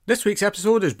This week's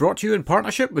episode is brought to you in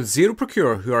partnership with Zero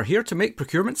Procure, who are here to make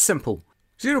procurement simple.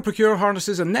 Zero Procure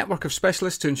harnesses a network of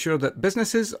specialists to ensure that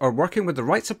businesses are working with the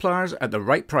right suppliers at the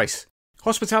right price.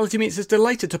 Hospitality Meets is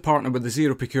delighted to partner with the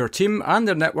Zero Procure team and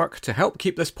their network to help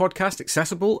keep this podcast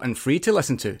accessible and free to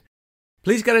listen to.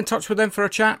 Please get in touch with them for a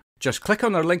chat. Just click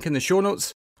on their link in the show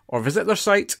notes or visit their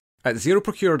site at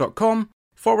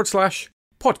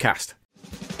zeroprocure.com/podcast.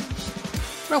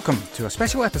 Welcome to a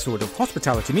special episode of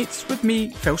Hospitality Meets with me,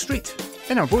 Phil Street.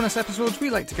 In our bonus episodes, we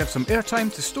like to give some airtime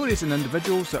to stories and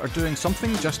individuals that are doing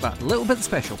something just that little bit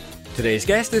special. Today's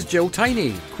guest is Jill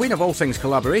Tiny, queen of all things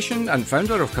collaboration and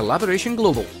founder of Collaboration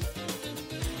Global.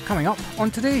 Coming up on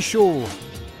today's show,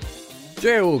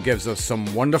 Jill gives us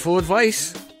some wonderful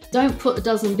advice. Don't put a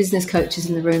dozen business coaches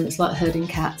in the room, it's like herding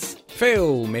cats.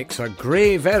 Phil makes a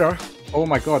grave error. Oh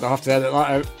my god, I have to edit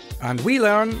that out. And we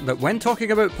learn that when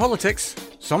talking about politics,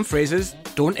 some phrases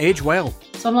don't age well.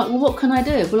 So I'm like, well, what can I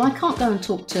do? Well, I can't go and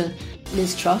talk to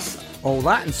Liz Truss. All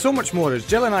that and so much more as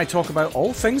Jill and I talk about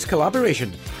all things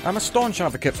collaboration. I'm a staunch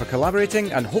advocate for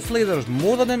collaborating, and hopefully there's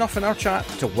more than enough in our chat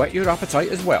to whet your appetite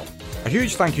as well. A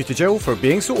huge thank you to Jill for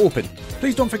being so open.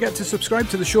 Please don't forget to subscribe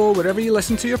to the show wherever you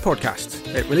listen to your podcasts.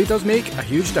 It really does make a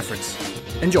huge difference.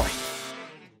 Enjoy.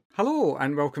 Hello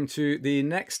and welcome to the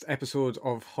next episode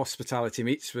of Hospitality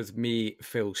Meets with me,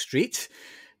 Phil Street.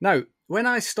 Now, when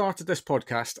I started this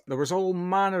podcast, there was all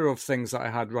manner of things that I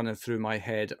had running through my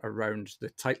head around the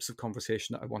types of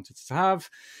conversation that I wanted to have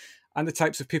and the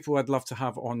types of people I'd love to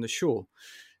have on the show.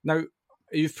 Now,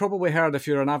 you've probably heard, if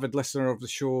you're an avid listener of the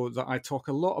show, that I talk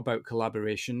a lot about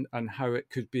collaboration and how it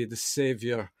could be the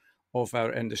saviour of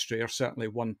our industry, or certainly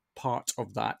one part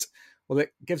of that. Well,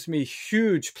 it gives me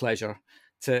huge pleasure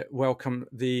to welcome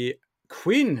the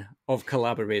Queen of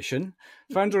Collaboration,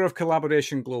 founder of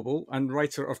Collaboration Global and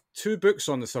writer of 2 books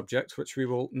on the subject, which we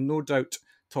will no doubt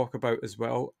talk about as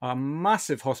well. A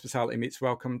massive Hospitality Meets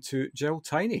welcome to Jill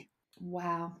Tiny.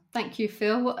 Wow. Thank you,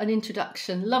 Phil. What an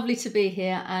introduction. Lovely to be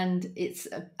here. And it's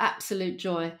an absolute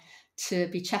joy to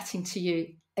be chatting to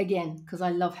you again, because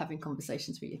I love having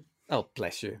conversations with you. Oh,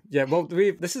 bless you. Yeah, well,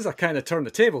 this is a kind of turn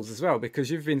the tables as well, because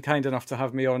you've been kind enough to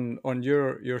have me on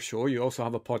your show. You also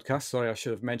have a podcast. Sorry, I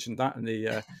should have mentioned that in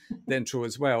the intro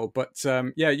as well. But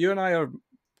yeah, you and I are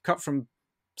cut from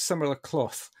similar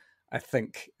cloth, I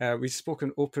think. We've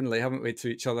spoken openly, haven't we, to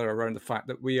each other around the fact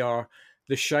that we are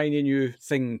the shiny new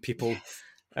thing people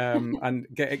and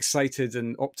get excited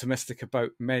and optimistic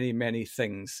about many, many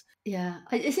things. Yeah,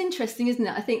 it's interesting, isn't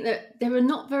it? I think that there are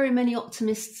not very many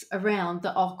optimists around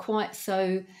that are quite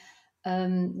so,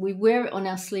 we wear it on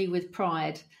our sleeve with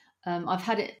pride. I've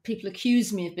had people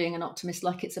accuse me of being an optimist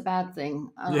like it's a bad thing.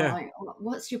 Yeah. I'm like,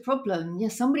 what's your problem? Yeah,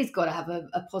 somebody's got to have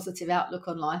a positive outlook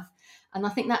on life. And I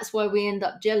think that's why we end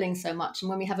up gelling so much. And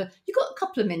when we have you've got a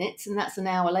couple of minutes and that's an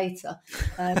hour later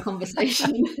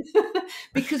conversation,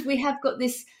 because we have got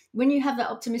this, when you have that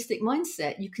optimistic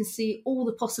mindset, you can see all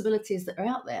the possibilities that are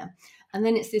out there. And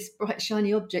then it's this bright,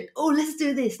 shiny object. Oh, let's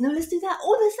do this. No, let's do that.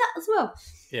 Oh, there's that as well.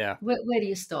 Yeah. Where do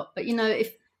you stop? But, you know,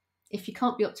 if you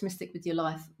can't be optimistic with your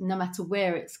life, no matter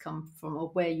where it's come from or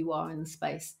where you are in the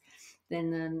space,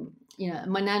 then, you know,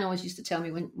 my nan always used to tell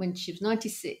me when she was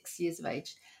 96 years of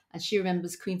age, and she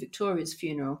remembers Queen Victoria's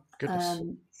funeral.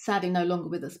 Sadly, no longer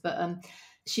with us. But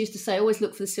she used to say, always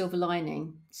look for the silver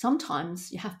lining.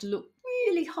 Sometimes you have to look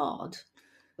really hard,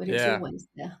 but it's always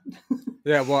there.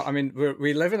 Yeah, well, I mean,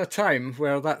 we live in a time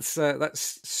where that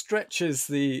stretches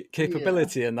the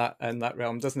capability in that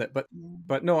realm, doesn't it? But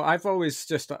no, I've always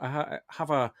just I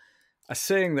have a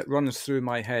saying that runs through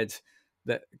my head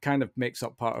that kind of makes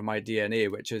up part of my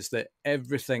DNA, which is that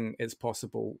everything is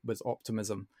possible with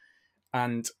optimism.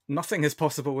 And nothing is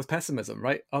possible with pessimism,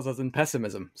 right? Other than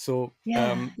pessimism. So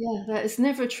that is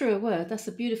never a truer word. That's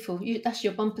a beautiful. That's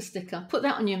your bumper sticker. Put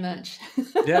that on your merch.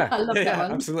 Yeah, I love that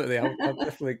one. Absolutely. I'll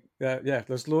definitely.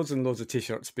 There's loads and loads of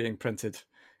T-shirts being printed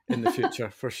in the future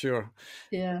for sure.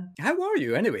 Yeah. How are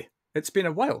you anyway? It's been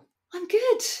a while. I'm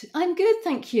good,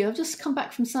 thank you. I've just come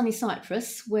back from sunny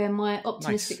Cyprus, where my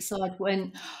optimistic side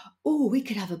went, oh, we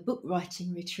could have a book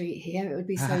writing retreat here. It would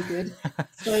be so good.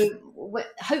 So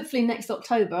hopefully next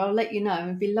October, I'll let you know.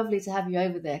 It'd be lovely to have you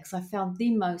over there, because I found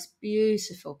the most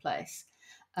beautiful place.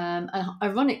 And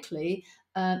ironically,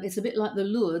 it's a bit like the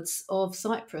Lourdes of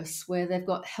Cyprus, where they've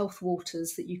got health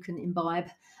waters that you can imbibe.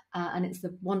 And it's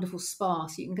the wonderful spa,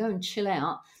 so you can go and chill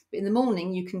out. But in the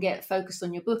morning, you can get focused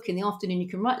on your book. In the afternoon, you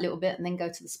can write a little bit and then go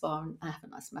to the spa and have a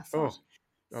nice massage.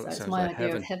 So it's my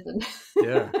idea of heaven.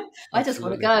 Yeah, I just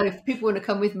want to go. If people want to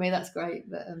come with me, that's great.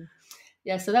 But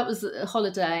so that was a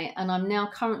holiday. And I'm now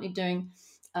currently doing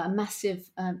a massive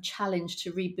challenge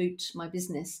to reboot my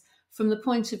business from the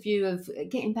point of view of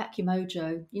getting back your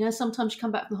mojo. You know, sometimes you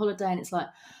come back from holiday and it's like,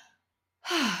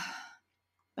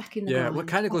 back in the Yeah, well, it grind.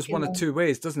 kind of Back goes in one of the, two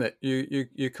ways, doesn't it?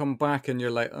 You come back and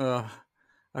you're like, oh,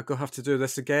 I go have to do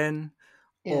this again,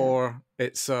 yeah, or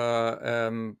it's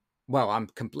well, I'm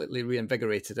completely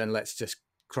reinvigorated and let's just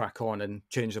crack on and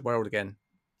change the world again.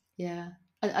 yeah.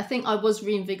 I think I was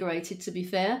reinvigorated, to be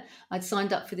fair. I'd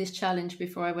signed up for this challenge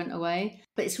before I went away.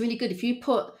 But it's really good if you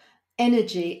put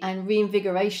energy and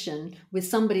reinvigoration with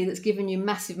somebody that's given you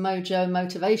massive mojo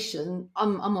motivation.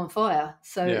 I'm on fire.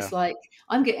 So Yeah, it's like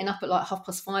I'm getting up at like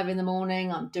 5:30 in the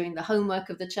morning. I'm doing the homework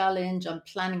of the challenge. I'm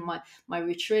planning my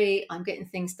retreat. I'm getting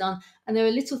things done. And there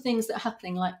are little things that are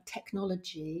happening, like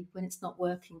technology when it's not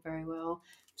working very well.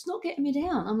 It's not getting me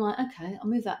down. I'm like, okay, I'll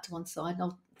move that to one side and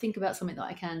I'll think about something that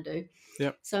I can do.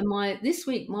 yep. So this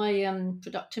week my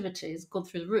productivity has gone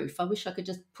through the roof. I wish I could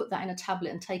just put that in a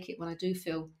tablet and take it when I do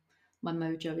feel my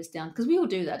mojo is down, because we all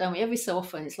do that, don't we? Every so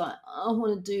often it's like, I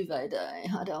want to do that day,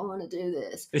 I don't want to do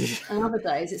this. And other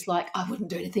days it's like, I wouldn't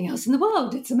do anything else in the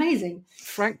world. It's amazing. You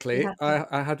Frankly, have to.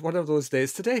 I had one of those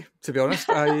days today. To be honest,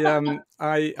 I'm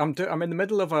in the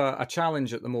middle of a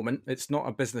challenge at the moment. It's not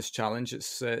a business challenge.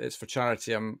 It's for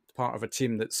charity. I'm part of a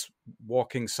team that's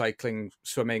walking, cycling,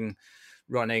 swimming,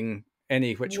 running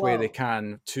any which way they Whoa,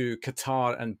 can to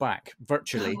Qatar and back no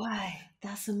virtually. way,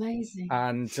 that's amazing.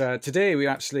 And today we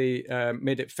actually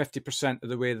made it 50% of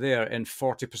the way there in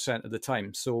 40% of the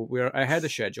time. So we're ahead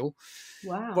of schedule.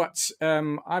 Wow. But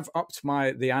I've upped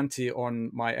the ante on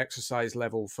my exercise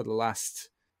level for the last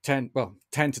 10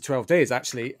 to 12 days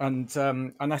actually. And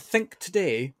I think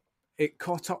today it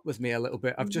caught up with me a little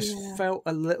bit. I've just Yeah. felt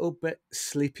a little bit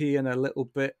sleepy and a little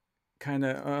bit kind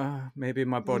of maybe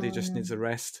my body just needs a Mm.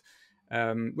 rest.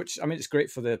 Which, I mean, it's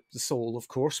great for the soul, of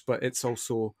course, but it's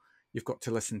also, you've got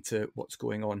to listen to what's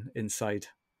going on inside.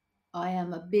 I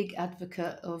am a big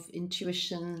advocate of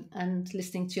intuition and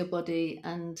listening to your body,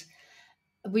 and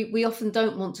we often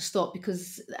don't want to stop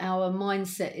because our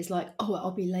mindset is like, oh,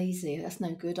 I'll be lazy, that's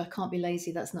no good, I can't be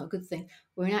lazy, that's not a good thing.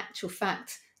 Where in actual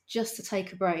fact, just to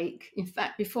take a break. In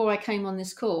fact, before I came on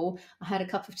this call, I had a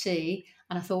cup of tea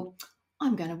and I thought,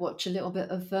 I'm going to watch a little bit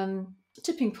of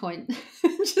Tipping Point,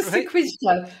 just a Right? quiz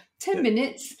show, 10 Yeah.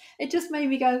 minutes. It just made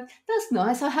me go, that's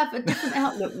nice, I have a different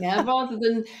outlook now, rather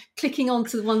than clicking on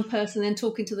to one person, then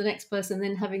talking to the next person,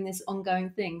 then having this ongoing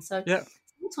thing. So Yeah.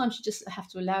 sometimes you just have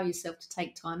to allow yourself to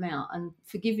take time out and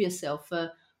forgive yourself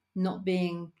for not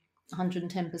being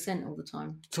 110% all the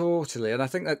time. Totally, and I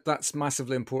think that's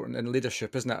massively important in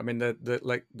leadership, isn't it? I mean,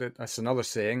 that's another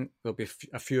saying. There'll be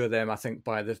a few of them, I think,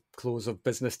 by the close of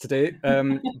business today.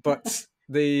 But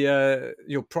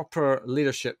your proper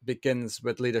leadership begins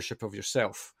with leadership of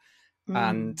yourself,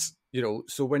 and Mm.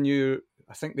 so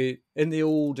I think in the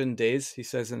olden days, he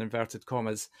says in inverted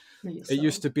commas, Know it used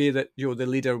yourself. to be that the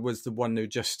leader was the one who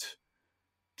just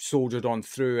soldiered on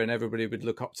through, and everybody would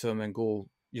look up to him and go,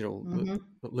 Hmm.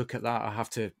 look at that, I have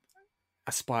to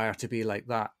aspire to be like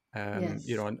that. Yes.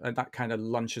 And that kind of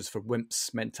lunches for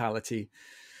wimps mentality.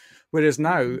 Whereas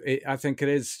now, Mhm. I think it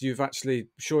is, you've actually,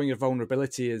 showing your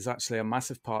vulnerability is actually a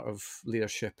massive part of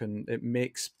leadership, and it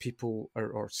makes people,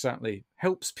 or certainly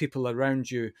helps people around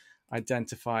you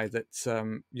identify that,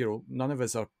 none of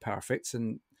us are perfect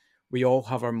and we all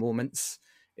have our moments.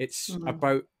 It's Mm.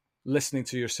 about listening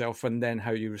to yourself and then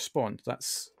how you respond.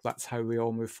 That's how we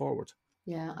all move forward.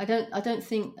 Yeah, I don't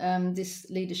think this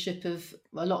leadership of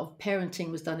a lot of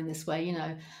parenting was done in this way.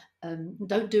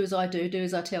 Don't do as I do, do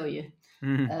as I tell you.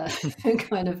 Mhm. Uh,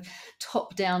 kind of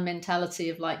top-down mentality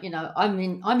of like,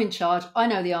 I'm in charge. I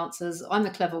know the answers. I'm the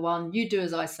clever one. You do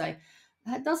as I say.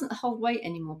 That doesn't hold weight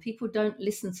anymore. People don't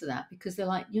listen to that because they're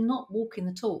like, you're not walking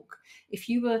the talk. If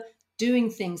you were doing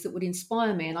things that would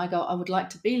inspire me, and I go, I would like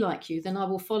to be like you, then I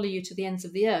will follow you to the ends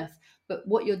of the earth. But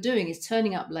what you're doing is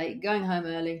turning up late, going home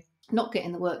early, not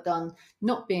getting the work done,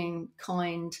 not being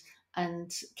kind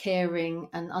and caring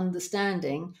and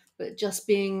understanding, but just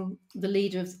being the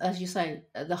leader of, as you say,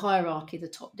 the hierarchy, the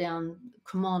top down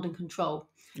command and control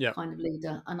Yeah. kind of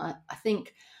leader. And I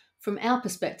think from our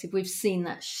perspective, we've seen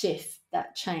that shift,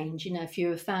 that change. If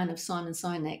you're a fan of Simon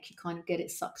Sinek, you kind of get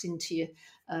it sucked into you.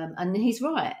 And he's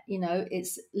right.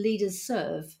 It's leaders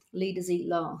serve, leaders eat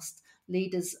last.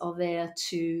 Leaders are there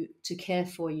to care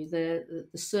for you. The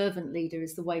servant leader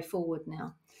is the way forward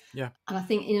now. Yeah. And I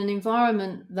think in an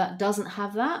environment that doesn't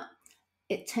have that,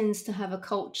 it tends to have a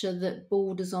culture that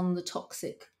borders on the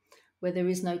toxic, where there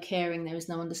is no caring, there is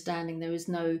no understanding, there is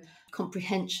no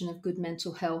comprehension of good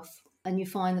mental health. And you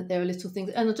find that there are little things.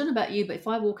 And I don't know about you, but if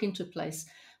I walk into a place,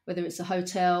 whether it's a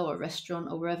hotel or a restaurant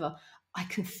or wherever, I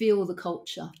can feel the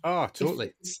culture. Oh, If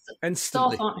totally. staff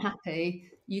Instantly. aren't happy,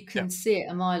 You can see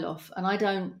it a mile off. And I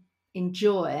don't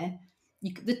enjoy,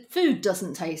 the food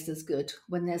doesn't taste as good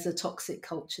when there's a toxic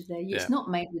culture there. It's not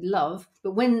made with love.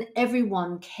 But when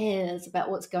everyone cares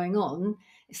about what's going on,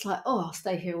 it's like, oh, I'll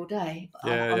stay here all day.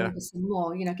 I'll order some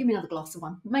more. Give me another glass of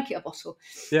wine. Make it a bottle.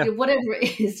 Whatever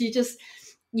it is,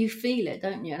 you feel it,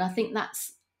 don't you? And I think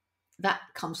that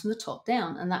comes from the top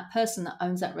down. And that person that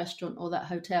owns that restaurant or that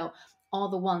hotel are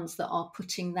the ones that are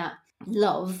putting that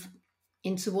love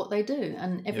into what they do.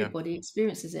 And everybody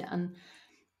experiences it. And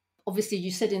obviously, you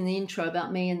said in the intro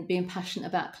about me and being passionate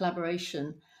about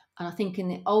collaboration. And I think in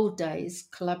the old days,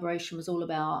 collaboration was all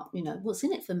about, what's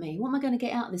in it for me? What am I going to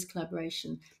get out of this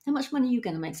collaboration? How much money are you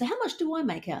going to make? So how much do I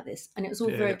make out of this? And it was all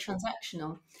very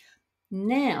transactional.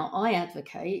 Now I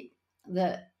advocate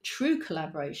that true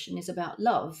collaboration is about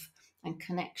love and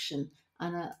connection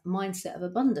and a mindset of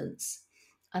abundance.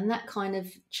 And that kind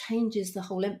of changes the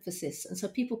whole emphasis. And so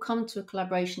people come to a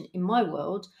collaboration in my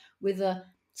world with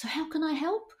so how can I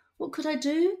help? What could I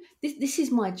do? This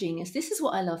is my genius. This is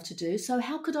what I love to do. So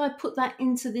how could I put that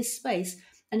into this space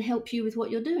and help you with what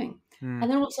you're doing? And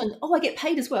then all of a sudden, I get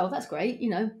paid as well. That's great,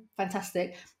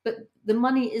 fantastic. But the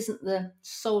money isn't the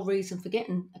sole reason for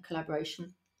getting a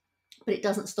collaboration. But it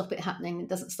doesn't stop it happening. It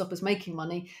doesn't stop us making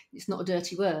money. It's not a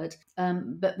dirty word.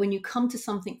 But when you come to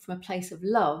something from a place of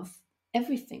love,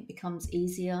 everything becomes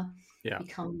easier,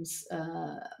 becomes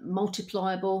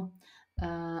multipliable,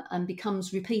 and becomes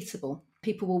repeatable.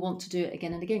 People will want to do it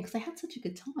again and again because they had such a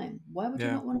good time. Why would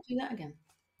you not want to do that again?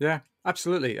 Yeah,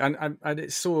 absolutely. And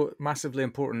it's so massively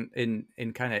important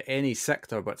in kind of any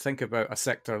sector, but think about a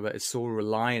sector that is so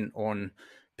reliant on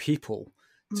people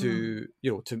to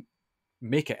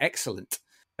make it excellent.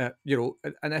 And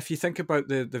if you think about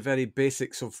the very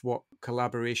basics of what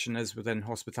collaboration is within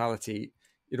hospitality,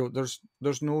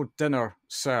 there's no dinner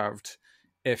served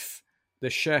if the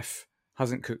chef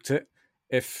hasn't cooked it,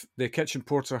 if the kitchen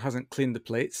porter hasn't cleaned the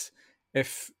plates,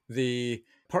 if the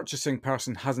purchasing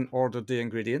person hasn't ordered the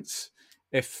ingredients,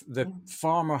 if the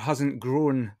farmer hasn't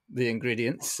grown the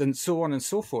ingredients, and so on and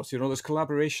so forth. There's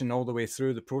collaboration all the way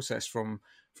through the process from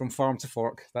farm to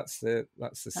fork. That's the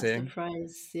saying. The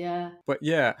phrase, yeah. But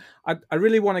I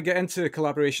really want to get into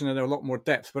collaboration in a lot more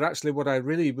depth. But actually, what I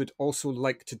really would also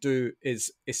like to do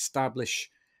is establish,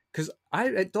 because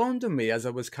it dawned on me as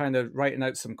I was kind of writing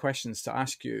out some questions to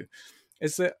ask you,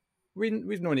 is that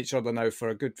we've known each other now for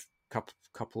a good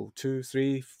couple 2,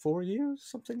 3, 4 years,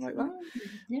 something like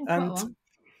that.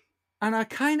 And I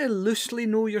kind of loosely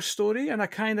know your story, and I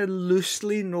kind of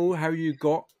loosely know how you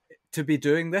got to be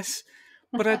doing this,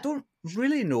 but I don't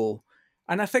really know.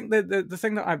 And I think that the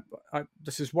thing that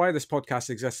this is why this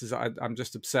podcast exists, is that I'm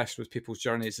just obsessed with people's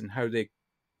journeys and how they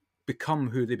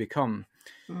become who they become.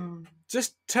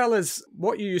 Just tell us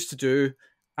what you used to do,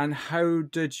 and how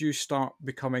did you start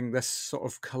becoming this sort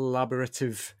of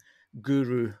collaborative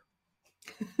guru?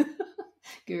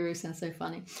 Guru sounds so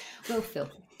funny. Well, Phil,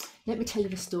 let me tell you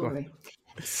the story.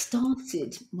 It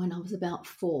started when I was about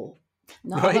 4.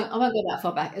 No, right. I won't go that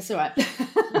far back. It's all right.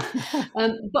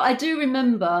 But I do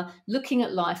remember looking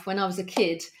at life when I was a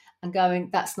kid and going,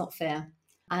 that's not fair.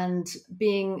 And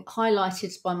being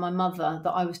highlighted by my mother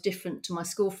that I was different to my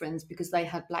school friends because they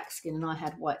had black skin and I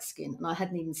had white skin, and I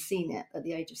hadn't even seen it at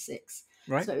the age of 6.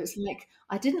 Right. So it was like,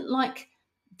 I didn't like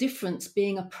difference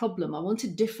being a problem. I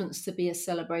wanted difference to be a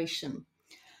celebration.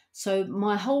 So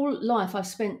my whole life I've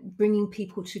spent bringing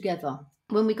people together.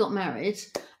 When we got married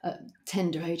at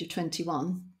tender age of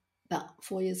 21, about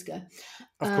 4 years ago.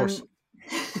 Of course.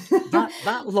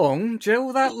 that long,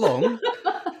 Jill, that long.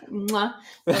 Mwah,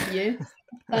 love you.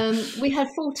 We had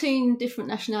 14 different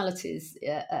nationalities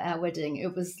at our wedding.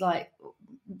 It was like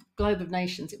globe of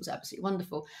nations. It was absolutely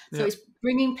wonderful. So it's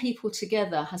bringing people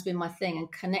together has been my thing, and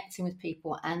connecting with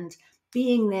people and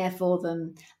being there for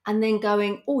them, and then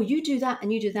going, oh, you do that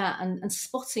and you do that, and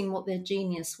spotting what their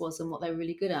genius was and what they were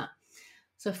really good at.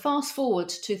 So fast forward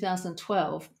to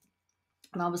 2012,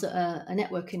 and I was at a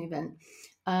networking event,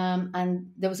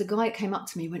 and there was a guy that came up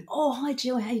to me and went, oh, hi,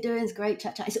 Jill, how you doing? It's great,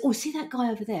 chat. He said, oh, see that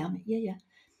guy over there? I'm like, yeah.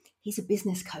 He's a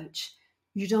business coach.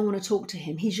 You don't want to talk to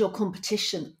him. He's your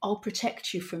competition. I'll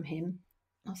protect you from him.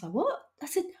 I was like, what? I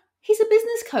said, he's a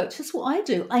business coach. That's what I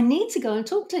do. I need to go and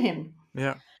talk to him.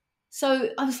 Yeah. So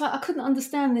I was like, I couldn't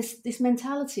understand this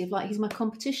mentality of like, he's my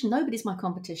competition. Nobody's my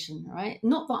competition, right?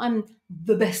 Not that I'm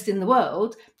the best in the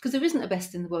world, because there isn't a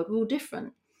best in the world. We're all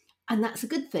different. And that's a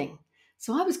good thing.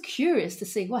 So I was curious to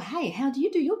see, well, hey, how do you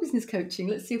do your business coaching?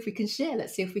 Let's see if we can share.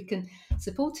 Let's see if we can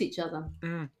support each other.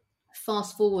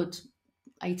 Fast forward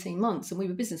 18 months and we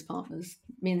were business partners,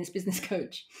 me and this business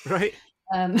coach. Right.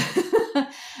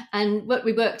 And what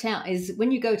we worked out is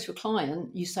when you go to a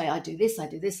client, you say, I do this, I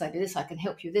do this, I do this, I can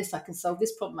help you this, I can solve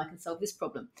this problem, I can solve this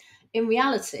problem. In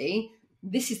reality,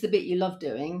 this is the bit you love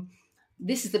doing.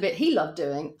 This is the bit he loved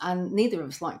doing. And neither of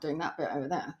us like doing that bit over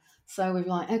there. So we're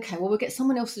like, okay, well, we'll get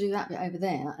someone else to do that bit over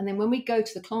there. And then when we go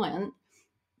to the client,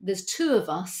 there's two of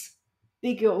us,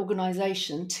 bigger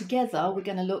organization, together, we're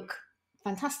going to look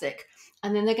fantastic.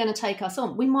 And then they're going to take us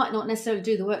on. We might not necessarily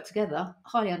do the work together,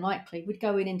 highly unlikely. We'd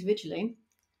go in individually,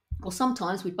 or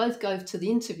sometimes we'd both go to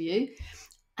the interview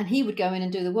and he would go in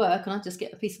and do the work and I'd just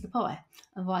get a piece of the pie,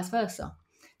 and vice versa,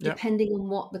 depending on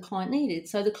what the client needed.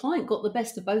 So the client got the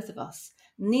best of both of us.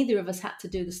 Neither of us had to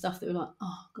do the stuff that we were like,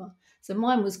 oh God. So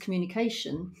mine was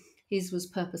communication, his was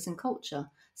purpose and culture.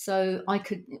 So I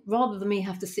could, rather than me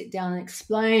have to sit down and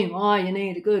explain why you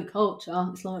need a good culture,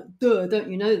 it's like, duh, don't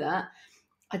you know that?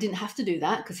 I didn't have to do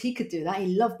that because he could do that.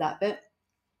 He loved that bit.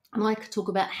 And I could talk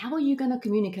about how are you going to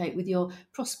communicate with your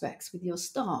prospects, with your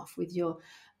staff, with your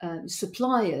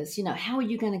suppliers, how are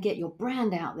you going to get your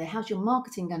brand out there? How's your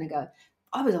marketing going to go?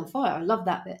 I was on fire. I love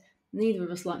that bit. Neither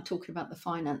of us like talking about the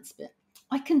finance bit.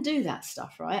 I can do that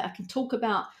stuff, right? I can talk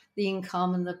about the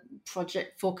income and the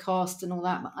project forecast and all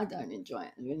that, but I don't enjoy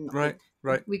it.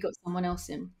 Right. We got someone else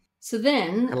in. So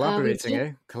then...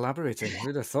 Collaborating.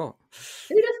 Who'd have thought?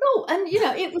 Who'd have thought? And,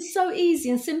 it was so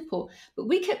easy and simple. But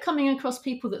we kept coming across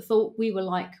people that thought we were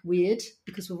like weird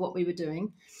because of what we were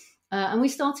doing. And we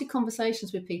started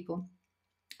conversations with people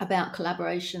about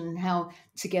collaboration and how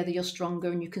together you're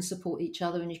stronger and you can support each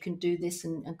other and you can do this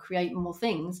and create more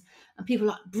things. And people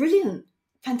are like, brilliant,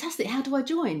 fantastic. How do I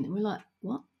join? And we're like,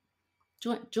 what?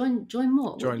 Join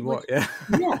what? Join what? Yeah.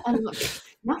 Yeah. And like,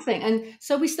 nothing. And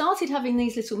so we started having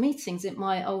these little meetings at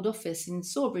my old office in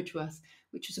Sawbridgeworth,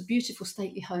 which was a beautiful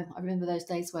stately home. I remember those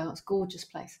days well. It's a gorgeous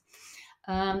place.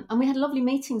 And we had lovely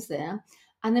meetings there.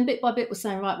 And then bit by bit we're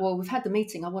saying, right, well, we've had the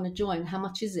meeting. I want to join. How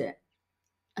much is it?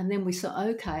 And then we said,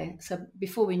 okay. So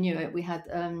before we knew it, we had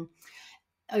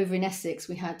over in Essex,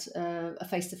 we had a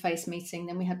face-to-face meeting.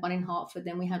 Then we had one in Hertford.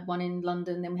 Then we had one in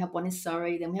London. Then we had one in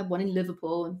Surrey. Then we had one in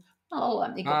Liverpool.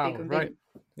 And it got bigger and bigger. Right.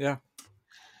 Yeah.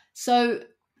 So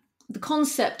the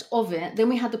concept of it, then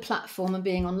we had the platform and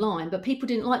being online, but people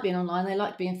didn't like being online. They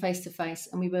liked being face-to-face.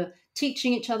 And we were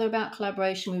teaching each other about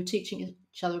collaboration. We were teaching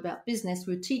each other about business.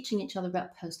 We were teaching each other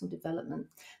about personal development.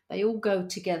 They all go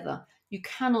together. You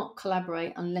cannot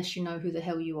collaborate unless you know who the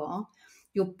hell you are.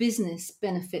 Your business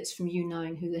benefits from you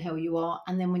knowing who the hell you are.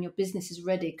 And then when your business is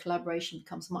ready, collaboration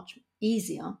becomes much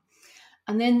easier.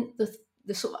 And then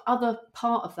the sort of other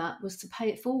part of that was to pay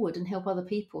it forward and help other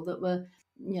people that were,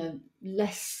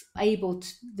 less able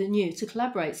than you to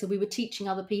collaborate. So we were teaching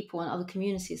other people and other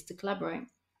communities to collaborate.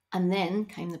 And then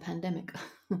came the pandemic.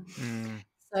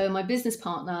 So my business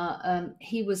partner,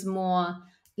 he was more,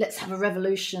 let's have a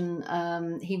revolution.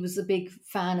 He was a big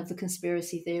fan of the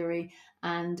conspiracy theory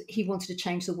and he wanted to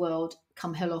change the world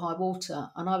come hell or high water.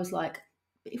 And I was like,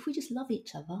 but if we just love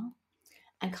each other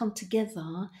and come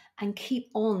together and keep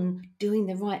on doing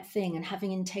the right thing and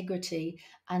having integrity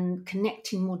and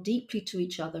connecting more deeply to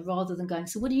each other rather than going,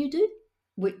 so what do you do?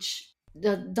 Which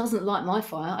doesn't light my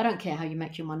fire. I don't care how you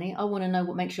make your money. I want to know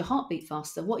what makes your heart beat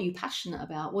faster. What are you passionate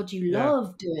about? What do you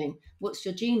love doing? What's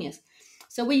your genius?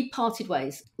 So we parted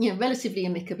ways, relatively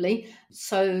amicably.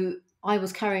 So I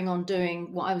was carrying on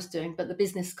doing what I was doing, but the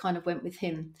business kind of went with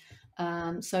him.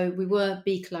 So we were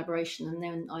B Collaboration, and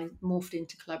then I morphed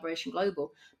into Collaboration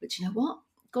Global. But you know what?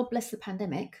 God bless the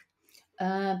pandemic,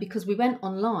 because we went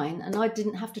online and I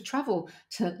didn't have to travel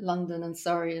to London and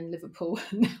Surrey and Liverpool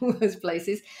and all those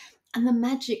places. And the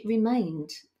magic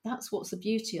remained. That's what's the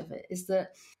beauty of it, is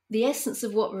that the essence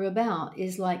of what we're about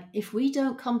is like, if we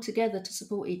don't come together to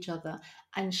support each other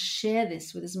and share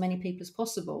this with as many people as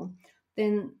possible,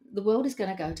 then the world is going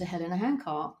to go to hell in a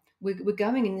handcart. We're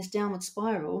going in this downward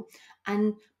spiral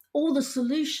and all the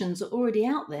solutions are already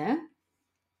out there,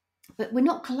 but we're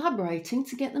not collaborating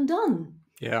to get them done.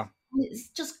 Yeah. It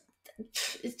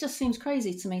just seems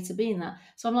crazy to me to be in that.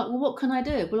 So I'm like, well, what can I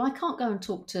do? Well, I can't go and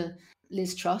talk to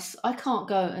Liz Truss. I can't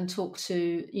go and talk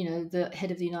to, the head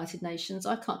of the United Nations.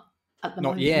 I can't at the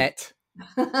moment. Not yet.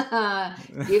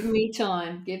 Give me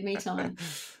time.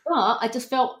 But I just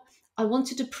felt I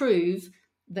wanted to prove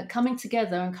that coming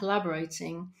together and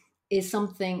collaborating is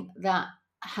something that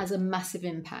has a massive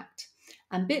impact.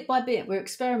 And bit by bit, we're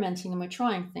experimenting and we're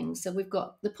trying things. So we've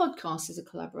got the podcast is a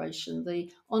collaboration.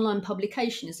 The online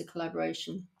publication is a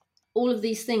collaboration. All of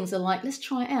these things are like, let's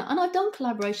try it out. And I've done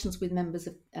collaborations with members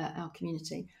of our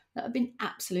community that have been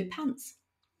absolute pants.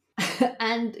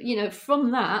 And,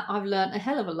 from that, I've learned a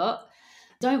hell of a lot.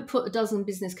 Don't put a dozen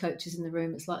business coaches in the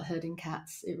room. It's like herding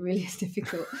cats. It really is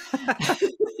difficult.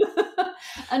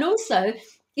 And also,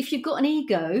 if you've got an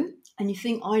ego and you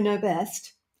think I know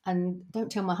best, and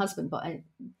don't tell my husband, but I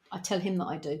tell him that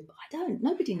I do, but I don't.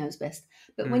 Nobody knows best.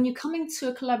 But when you're coming to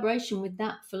a collaboration with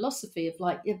that philosophy of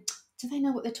like, yeah, do they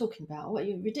know what they're talking about? What,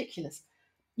 you're ridiculous.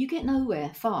 You get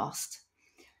nowhere fast.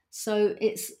 So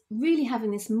it's really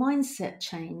having this mindset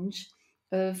change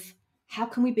of how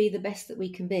can we be the best that we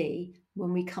can be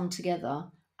when we come together,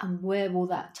 and where will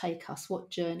that take us?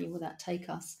 What journey will that take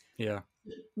us? Yeah.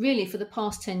 Really, for the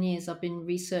past 10 years, I've been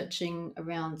researching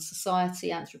around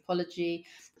society, anthropology,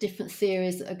 different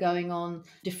theories that are going on,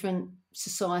 different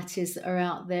societies that are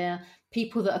out there,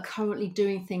 people that are currently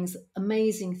doing things,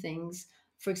 amazing things.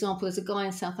 For example, there's a guy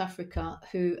in South Africa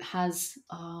who has,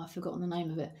 I've forgotten the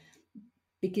name of it,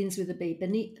 begins with a B,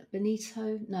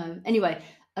 Benito? No. Anyway,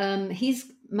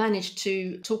 he's managed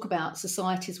to talk about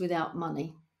societies without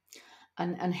money.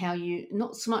 And how you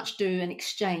not so much do an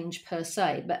exchange per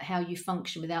se, but how you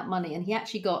function without money. And he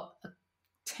actually got a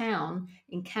town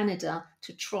in Canada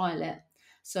to trial it.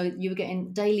 So you were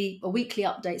getting daily or weekly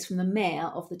updates from the mayor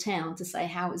of the town to say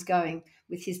how it's going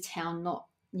with his town, not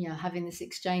having this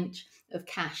exchange of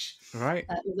cash. Right.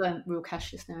 Although real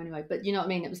cashless now anyway. But you know what I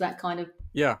mean? It was that kind of,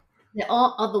 yeah. There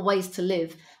are other ways to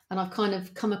live. And I've kind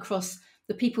of come across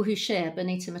the people who share.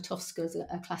 Benita Matowska is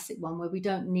a classic one, where we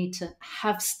don't need to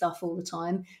have stuff all the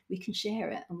time. We can share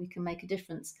it and we can make a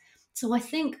difference. So I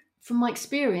think from my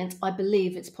experience, I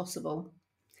believe it's possible.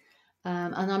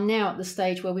 And I'm now at the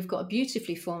stage where we've got a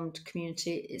beautifully formed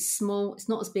community. It's small. It's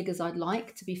not as big as I'd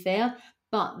like, to be fair,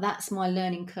 but that's my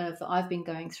learning curve that I've been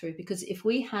going through. Because if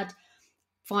we had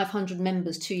 500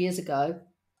 members 2 years ago,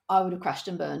 I would have crashed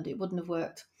and burned. It wouldn't have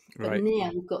worked. But right.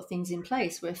 Now we've got things in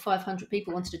place where if 500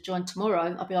 people wanted to join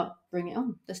tomorrow, I'd be like, bring it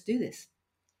on, let's do this.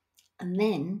 And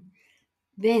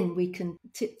then we can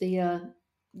tip the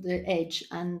edge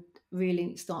and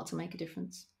really start to make a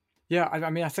difference. Yeah, I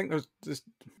mean, I think there's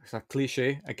a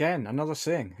cliche again, another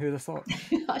saying. Who'd have thought?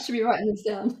 I should be writing this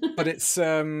down. But it's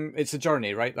a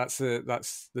journey, right? That's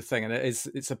the thing, and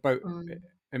it's about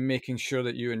making sure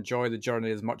that you enjoy the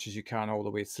journey as much as you can all the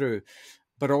way through,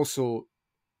 but also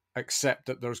accept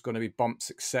that there's going to be bumps,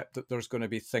 accept that there's going to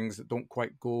be things that don't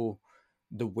quite go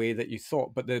the way that you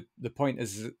thought. But the point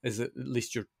is that at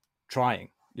least you're trying,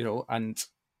 and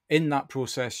in that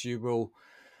process you will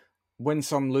win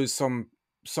some, lose some.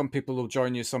 Some people will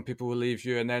join you, some people will leave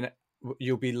you, and then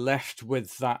you'll be left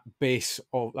with that base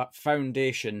of that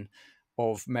foundation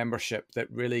of membership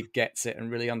that really gets it and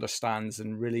really understands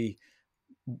and really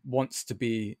wants to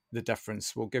be the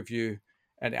difference. Will give you,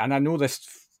 and I know this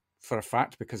for a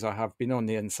fact because I have been on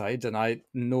the inside, and I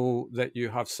know that you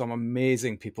have some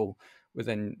amazing people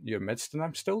within your midst, and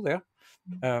I'm still there.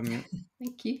 Thank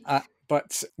you.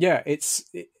 But yeah, it's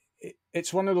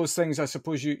one of those things. I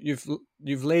suppose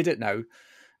you've laid it now.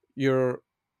 You're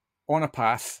on a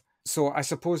path. So I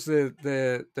suppose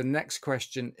the next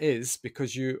question is,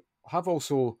 because you have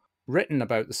also written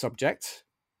about the subject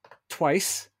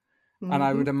twice, and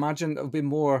I would imagine there'll be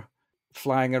more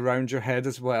flying around your head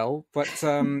as well. But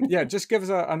yeah, just give us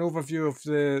an overview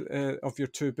of your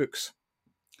two books.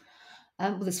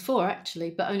 Well, there's 4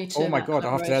 actually, but only 2. Oh my God,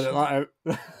 I have to edit that out.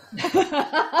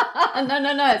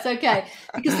 No, it's okay.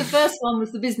 Because the first one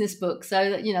was the business book. So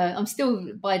that, I'm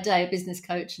still by day a business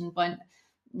coach, and by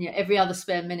every other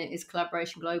spare minute is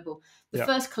Collaboration Global. The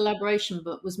first collaboration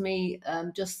book was me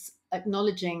just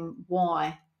acknowledging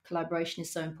why collaboration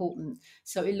is so important.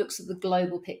 So it looks at the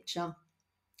global picture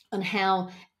and how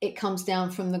it comes down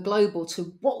from the global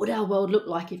to what would our world look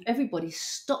like if everybody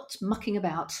stopped mucking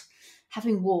about,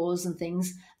 having wars and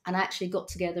things, and actually got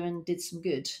together and did some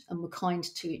good and were kind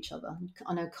to each other.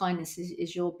 I know kindness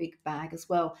is your big bag as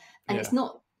well. And it's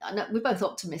not, I know we're both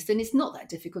optimists, and it's not that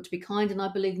difficult to be kind. And I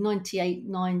believe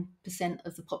 98.9%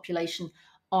 of the population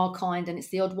are kind, and it's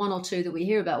the odd 1 or 2 that we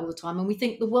hear about all the time. And we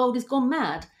think the world has gone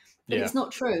mad, but it's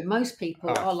not true. Most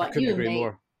people are like you and me.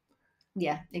 More.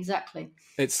 Yeah, exactly.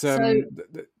 It's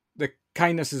the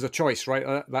kindness is a choice,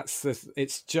 right?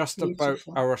 It's just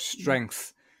beautiful. About our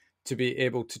strength to be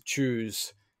able to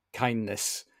choose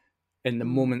kindness in the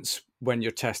moments when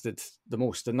you're tested the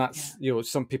most. And that's,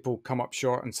 some people come up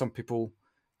short, and some people,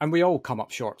 and we all come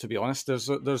up short, to be honest. There's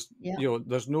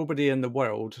nobody in the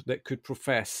world that could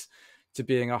profess to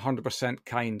being 100%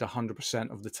 kind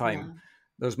 100% of the time. Yeah.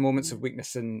 There's moments of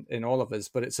weakness in all of us,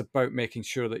 but it's about making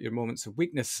sure that your moments of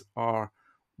weakness are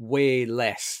way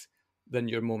less than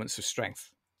your moments of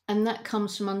strength. And that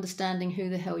comes from understanding who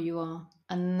the hell you are.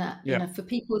 And that, for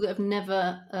people that have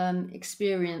never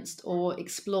experienced or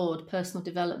explored personal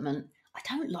development, I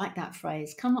don't like that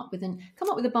phrase. Come up with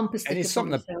a bumper sticker. And it's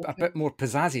something a bit more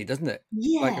pizzazzy, doesn't it?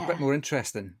 Yeah. Like a bit more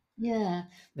interesting. Yeah,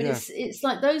 but Yeah, it's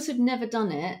like those who've never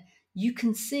done it, you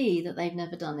can see that they've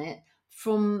never done it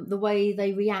from the way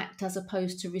they react as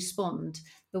opposed to respond,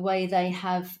 the way they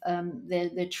have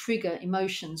their trigger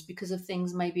emotions because of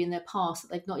things maybe in their past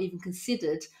that they've not even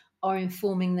considered are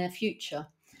informing their future.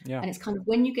 yeah, And it's kind of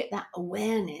when you get that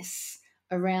awareness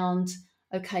around,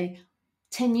 okay,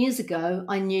 10 years ago,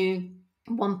 I knew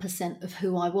 1% of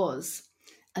who I was.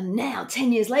 And now,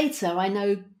 10 years later, I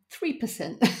know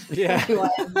 3% of yeah. who I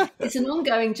am. It's an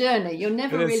ongoing journey. You're It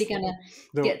never really is. going to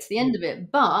No, get to the end of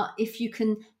it. But if you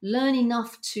can learn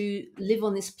enough to live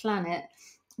on this planet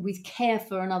with care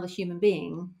for another human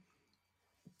being,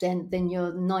 then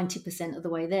you're 90% of the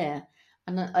way there.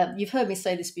 And you've heard me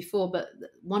say this before, but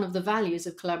one of the values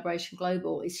of Collaboration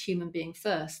Global is human being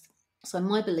first. So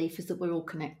my belief is that we're all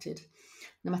connected.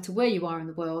 No matter where you are in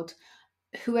the world,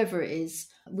 whoever it is,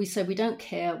 we say we don't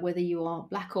care whether you are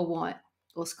black or white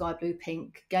or sky blue,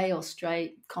 pink, gay or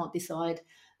straight, can't decide,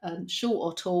 short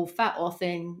or tall, fat or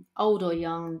thin, old or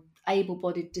young,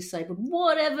 able-bodied, disabled,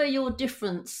 whatever your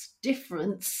difference,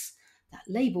 that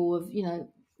label of,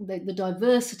 the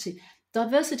diversity.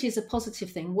 Diversity is a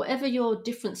positive thing. Whatever your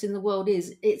difference in the world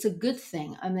is, it's a good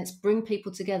thing. And let's bring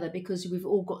people together because we've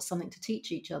all got something to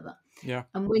teach each other. yeah,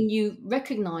 And when you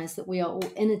recognize that we are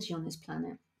all energy on this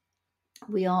planet,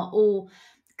 we are all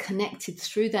connected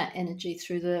through that energy,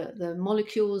 through the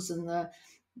molecules and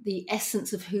the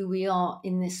essence of who we are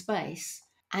in this space.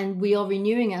 And we are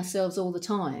renewing ourselves all the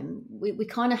time. We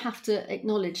kind of have to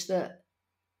acknowledge that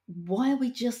why are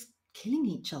we just killing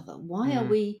each other? Why are mm,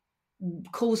 we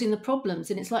causing the problems?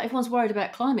 And it's like everyone's worried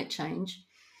about climate change.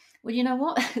 Well, you know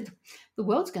what? The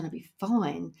world's going to be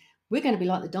fine. We're going to be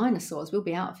like the dinosaurs. We'll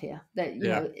be out of here. That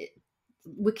yeah,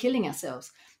 we're killing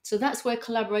ourselves. So that's where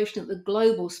collaboration at the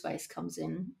global space comes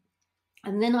in.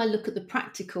 And then I look at the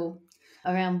practical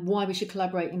around why we should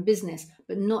collaborate in business,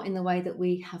 but not in the way that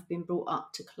we have been brought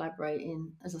up to collaborate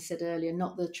in, as I said earlier,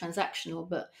 not the transactional,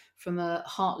 but from a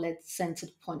heart-led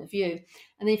centered point of view.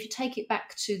 And then if you take it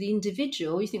back to the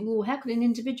individual, you think, well, how could an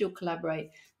individual collaborate?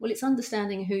 Well, it's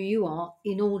understanding who you are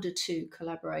in order to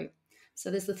collaborate. So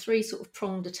there's the three sort of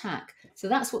pronged attack. So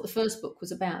that's what the first book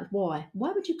was about. Why?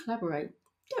 Why would you collaborate?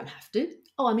 You don't have to.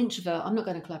 Oh, I'm introvert. I'm not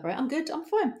going to collaborate. I'm good. I'm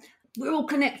fine. We're all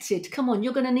connected. Come on,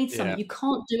 you're going to need something. yeah, You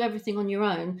can't do everything on your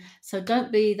own. So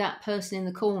don't be that person in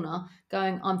the corner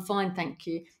going, I'm fine, thank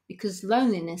you. Because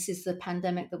loneliness is the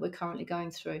pandemic that we're currently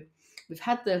going through. We've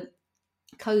had the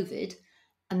COVID,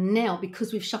 and now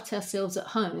because we've shut ourselves at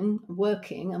home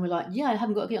working, and we're like, yeah, I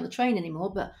haven't got to get on the train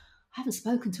anymore, but I haven't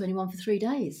spoken to anyone for 3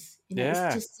 days. It's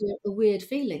yeah. just a weird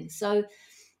feeling. So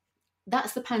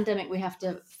that's the pandemic we have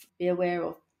to be aware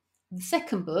of. The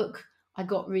second book, I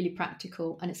got really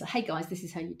practical, and it's like, hey guys, this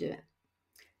is how you do it.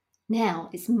 Now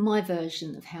it's my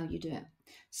version of how you do it.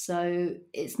 So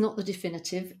it's not the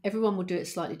definitive. Everyone will do it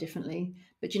slightly differently.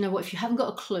 But you know what? If you haven't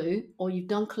got a clue or you've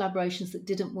done collaborations that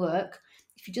didn't work,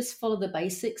 if you just follow the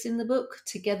basics in the book,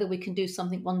 together we can do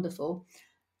something wonderful.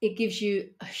 It gives you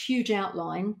a huge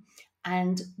outline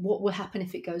and what will happen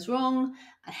if it goes wrong,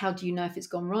 and how do you know if it's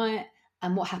gone right,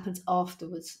 and what happens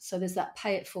afterwards. So there's that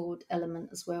pay it forward element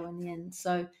as well in the end.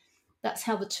 So that's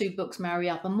how the two books marry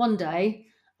up. And one day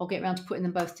I'll get around to putting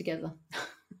them both together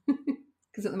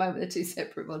because at the moment they're two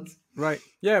separate ones. Right.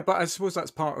 Yeah, but I suppose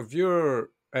that's part of your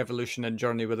evolution and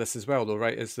journey with this as well, though,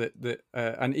 right? Is that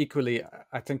and equally,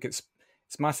 I think it's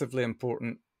massively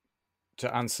important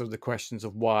to answer the questions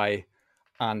of why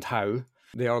and how.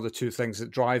 They are the two things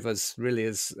that drive us really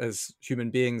as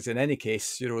human beings. In any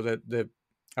case,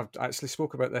 I've actually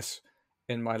spoke about this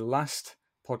in my last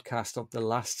podcast of the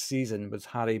last season with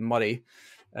Harry Murray,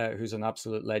 who's an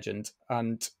absolute legend,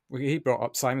 and he brought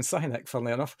up Simon Sinek.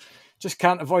 Funnily enough, just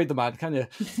can't avoid the man, can you?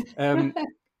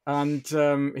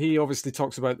 And he obviously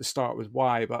talks about the start with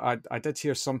why, but I did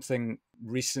hear something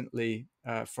recently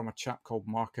from a chap called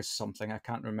Marcus something. I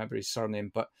can't remember his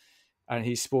surname, and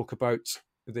he spoke about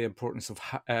the importance of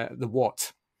the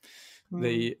what.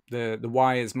 The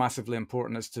why is massively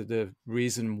important as to the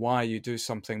reason why you do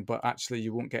something, but actually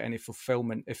you won't get any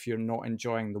fulfillment if you're not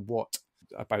enjoying the what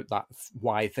about that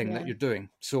why thing that you're doing.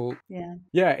 So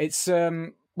yeah, it's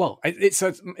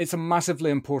it's a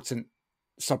massively important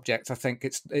subject. I think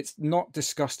it's not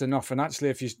discussed enough, and actually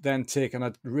if you then take, and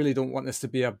I really don't want this to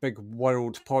be a big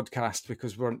world podcast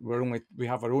because we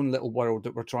have our own little world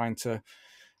that we're trying to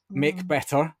make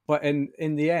better, but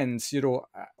in the end,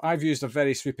 I've used a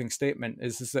very sweeping statement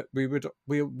is that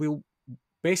we'll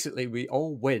basically we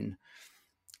all win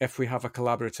if we have a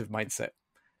collaborative mindset,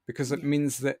 because it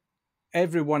means that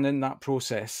everyone in that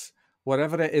process,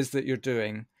 whatever it is that you're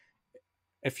doing,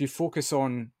 if you focus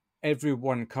on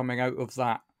everyone coming out of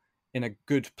that in a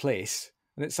good place.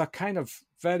 And it's a kind of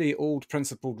very old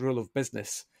principled rule of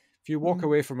business. If you walk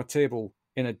away from a table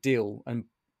in a deal and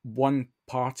one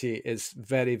party is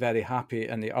very, very happy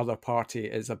and the other party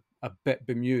is a bit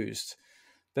bemused,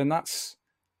 then that's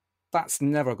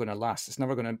never going to last. It's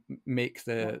never going to make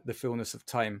the fullness of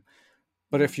time.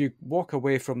 But if you walk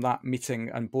away from that meeting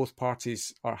and both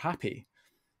parties are happy,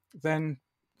 then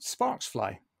sparks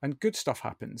fly and good stuff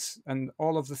happens. And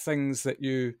all of the things that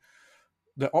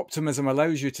the optimism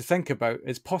allows you to think about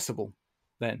is possible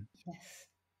then.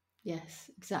 Yes,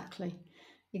 exactly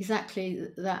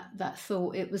that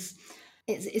thought.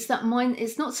 It's that mind.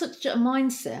 It's not such a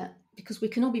mindset, because we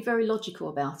can all be very logical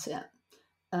about it.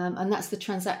 And that's the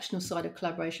transactional side of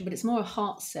collaboration, but it's more a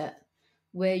heart set,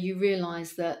 where you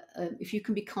realize that if you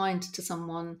can be kind to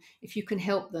someone, if you can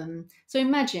help them. So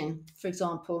imagine, for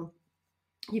example,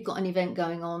 you've got an event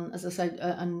going on, as I said,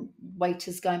 and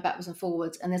waiters going backwards and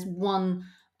forwards, and there's one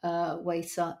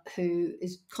waiter who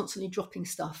is constantly dropping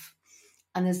stuff,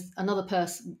 and there's another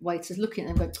person, waiters, looking at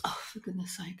them going, oh, for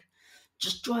goodness sake,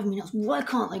 just driving me nuts. Why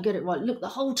can't they get it right? Look, the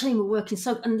whole team are working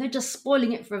and they're just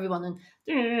spoiling it for everyone,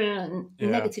 and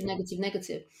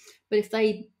negative. But if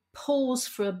they pause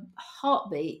for a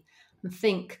heartbeat and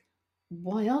think,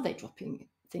 why are they dropping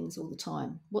things all the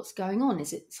time? What's going on?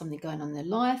 Is it something going on in their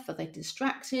life? Are they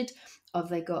distracted? Have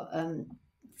they got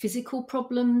physical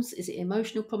problems? Is it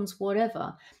emotional problems?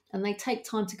 Whatever. And they take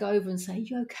time to go over and say, are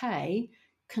you okay?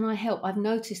 Can I help? I've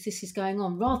noticed this is going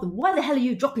on, rather than, why the hell are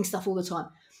you dropping stuff all the time?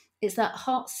 It's that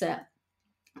heart set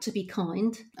to be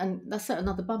kind. And that's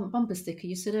another bumper sticker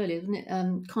you said earlier, isn't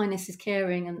it? Kindness is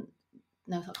caring. And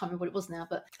no, I can't remember what it was now,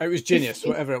 but it was genius,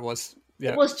 whatever it was.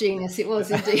 Yeah. It was genius. It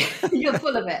was indeed. You're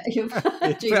full of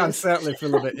it. I'm certainly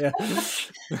full of it. Yeah.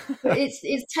 But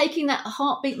it's taking that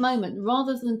heartbeat moment,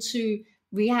 rather than to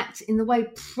react in the way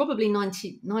probably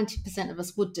 90% of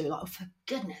us would do. Like, oh, for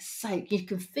goodness sake, you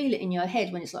can feel it in your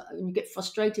head when it's like, when you get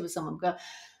frustrated with someone, go,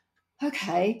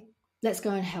 okay, let's go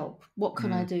and help. What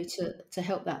can I do to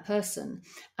help that person?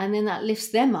 And then that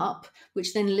lifts them up,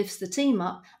 which then lifts the team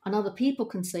up, and other people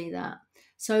can see that.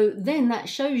 So then that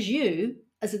shows you,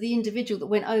 as the individual that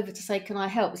went over to say, can I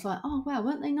help? It's like, oh, wow,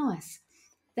 weren't they nice?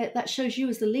 That shows you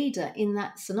as the leader in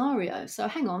that scenario. So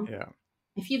hang on. Yeah.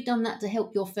 If you've done that to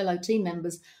help your fellow team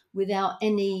members without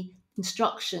any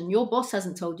instruction, your boss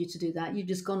hasn't told you to do that, you've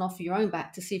just gone off your own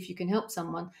back to see if you can help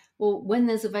someone. Well, when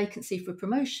there's a vacancy for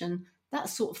promotion, that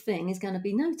sort of thing is going to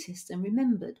be noticed and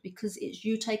remembered, because it's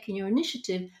you taking your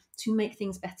initiative to make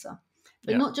things better.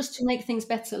 But not just to make things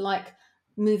better, like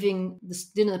moving the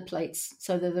dinner plates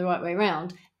so they're the right way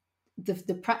around.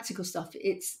 The practical stuff,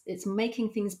 it's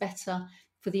making things better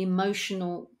for the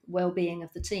emotional well-being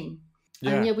of the team.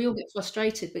 Yeah. And we all get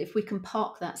frustrated, but if we can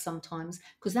park that sometimes,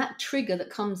 because that trigger that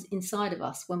comes inside of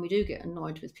us when we do get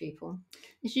annoyed with people,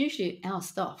 is usually our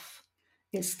stuff.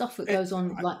 It's stuff that goes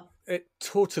on like... It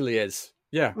totally is.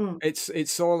 Yeah.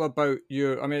 It's all about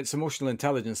it's emotional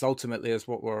intelligence ultimately is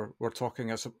what we're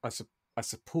talking, I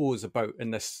suppose, about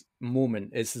in this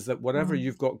moment, is that whatever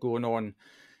you've got going on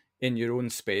in your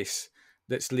own space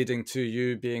that's leading to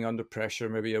you being under pressure,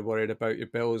 maybe you're worried about your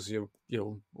bills,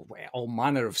 all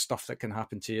manner of stuff that can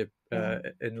happen to you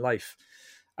in life.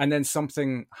 And then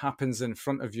something happens in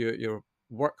front of you at your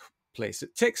workplace.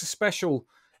 It takes a special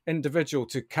individual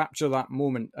to capture that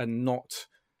moment and not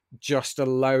just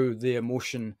allow the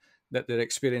emotion that they're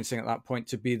experiencing at that point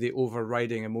to be the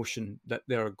overriding emotion that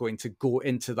they're going to go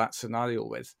into that scenario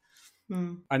with.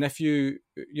 And if you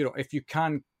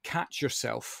can catch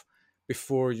yourself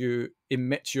before you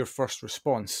emit your first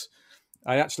response.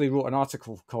 I actually wrote an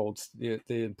article called the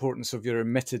importance of your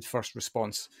emitted first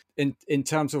response in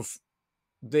terms of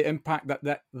the impact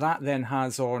that then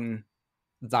has on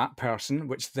that person,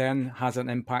 which then has an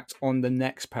impact on the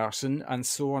next person, and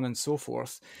so on and so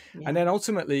forth. Yeah. And then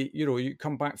ultimately, you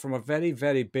come back from a very,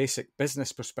 very basic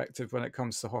business perspective when it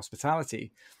comes to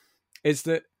hospitality, is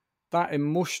that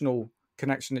emotional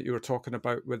connection that you were talking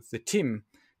about with the team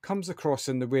comes across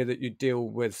in the way that you deal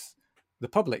with the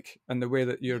public and the way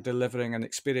that you're delivering an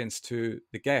experience to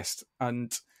the guest.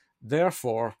 And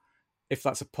therefore, if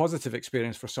that's a positive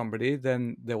experience for somebody,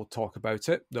 then they'll talk about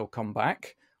it, they'll come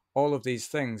back, all of these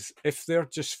things. If they're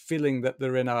just feeling that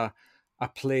they're in a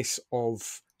place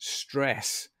of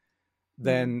stress,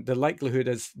 then the likelihood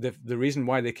is the reason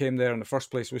why they came there in the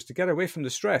first place was to get away from the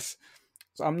stress.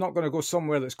 So I'm not going to go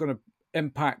somewhere that's going to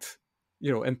impart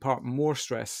more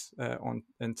stress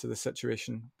into the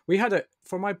situation. We had it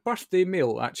for my birthday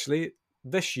meal, actually,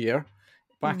 this year,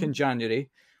 back in January.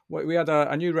 We had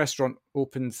a new restaurant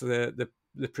opened the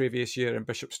previous year in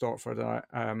Bishop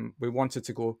Stortford. We wanted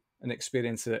to go and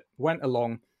experience it. Went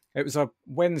along, It was a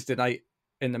Wednesday night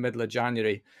in the middle of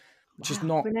January, which is Wow,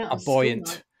 not been out a on school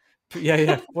buoyant,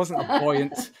 yeah, wasn't a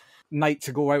buoyant night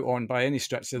to go out on by any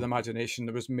stretch of the imagination.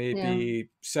 There was Yeah, maybe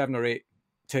 7 or 8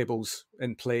 tables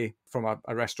in play from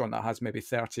a restaurant that has maybe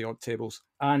 30 odd tables.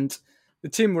 And the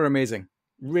team were amazing,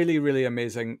 really, really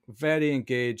amazing, very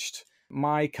engaged.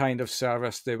 My kind of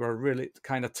service, they were really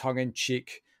kind of tongue in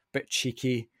cheek, bit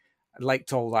cheeky. I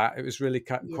liked all that. It was really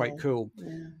quite yeah, cool.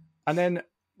 yeah. And then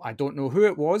I don't know who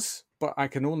it was, but I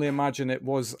can only imagine it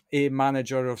was a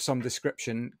manager of some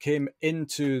description came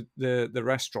into the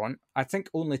restaurant, I think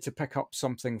only to pick up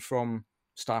something from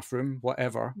staff room,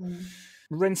 whatever.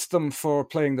 Rinsed them for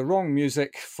playing the wrong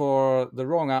music, for the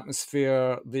wrong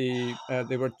atmosphere. They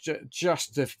were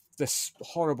just this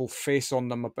horrible face on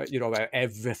them about about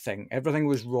everything. Everything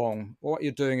was wrong. What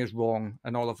you're doing is wrong,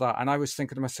 and all of that. And I was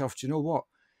thinking to myself, do you know what?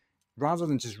 Rather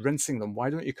than just rinsing them, why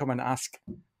don't you come and ask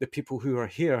the people who are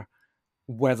here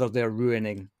whether they're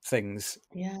ruining things?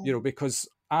 Yeah. Because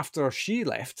after she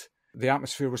left, the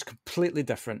atmosphere was completely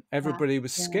different. Everybody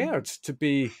was scared to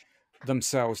be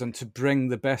themselves and to bring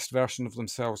the best version of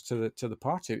themselves to the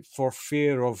party for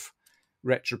fear of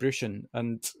retribution.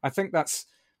 And I think that's,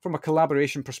 from a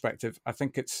collaboration perspective, I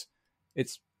think it's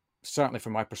certainly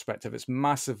from my perspective, it's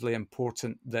massively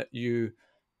important that you,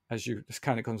 this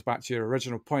kind of comes back to your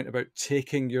original point about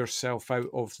taking yourself out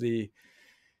of the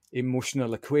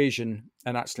emotional equation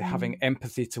and actually having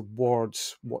empathy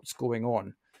towards what's going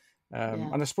on.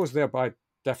 And I suppose there, by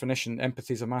definition,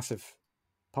 empathy is a massive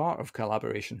part of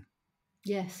collaboration.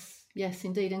 Yes,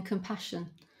 indeed. And compassion.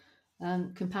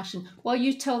 Compassion. While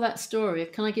you tell that story,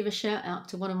 can I give a shout out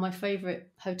to one of my favourite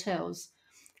hotels?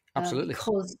 Absolutely.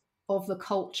 Because of the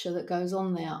culture that goes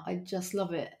on there. I just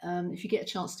love it. If you get a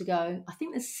chance to go, I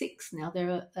think there's 6 now.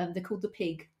 They're called the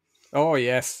Pig. Oh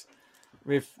yes,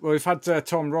 we've had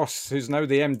Tom Ross, who's now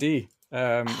the MD.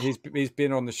 He's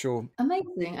been on the show.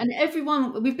 Amazing. And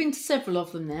everyone, we've been to several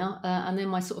of them now, and they're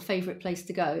my sort of favourite place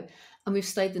to go. And we've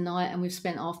stayed the night and we've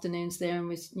spent afternoons there,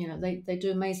 and they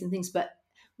do amazing things. But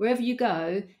wherever you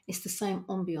go, it's the same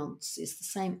ambience, it's the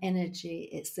same energy,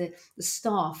 it's the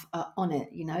staff are on it.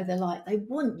 They're like, they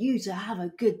want you to have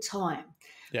a good time.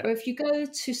 Yeah. Or if you go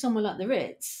to somewhere like the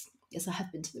Ritz, yes, I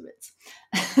have been to the Ritz.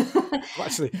 Well,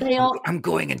 actually, I'm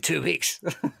going in 2 weeks.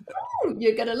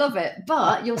 You're going to love it,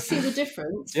 but you'll see the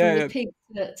difference from the Pig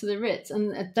to the Ritz.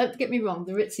 And don't get me wrong,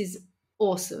 the Ritz is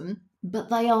awesome, but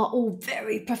they are all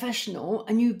very professional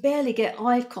and you barely get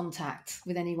eye contact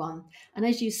with anyone. And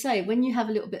as you say, when you have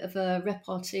a little bit of a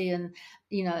repartee and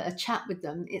a chat with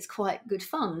them, it's quite good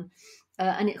fun.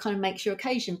 And it kind of makes your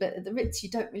occasion. But at the Ritz, you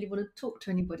don't really want to talk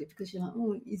to anybody because you're like,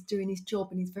 oh, he's doing his job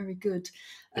and he's very good.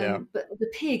 But the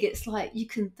Pig, it's like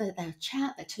they'll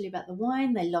chat, they tell you about the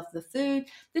wine, they love the food.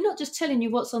 They're not just telling you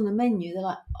what's on the menu. They're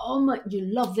like, oh my, you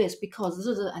love this because,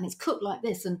 and it's cooked like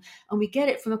this. And we get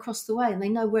it from across the way and they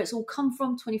know where it's all come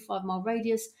from, 25-mile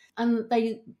radius. And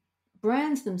they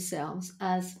brand themselves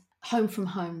as home from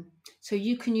home. So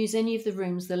you can use any of the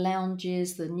rooms, the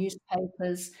lounges, the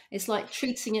newspapers. It's like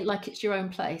treating it like it's your own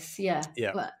place. Yeah.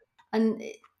 And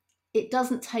it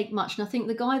doesn't take much. And I think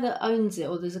the guy that owns it,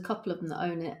 or there's a couple of them that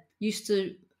own it, used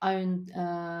to own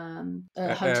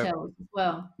hotels as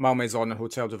well. Malmaison and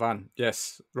Hotel du Vin.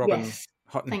 Yes. Robin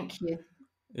Hutton. Thank you.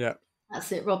 Yeah.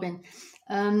 That's it, Robin.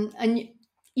 And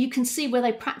you can see where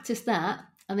they practiced that.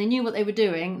 And they knew what they were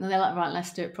doing, and they're like, right,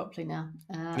 let's do it properly now.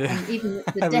 And even the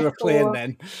decor, we were playing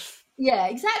then. Yeah,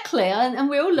 exactly. And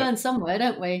we all learn somewhere,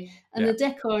 don't we? And the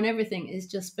decor and everything is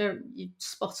just very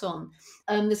spot on.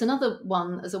 There's another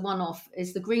one as a one-off,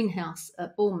 is the Greenhouse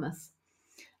at Bournemouth.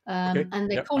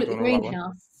 And they call it the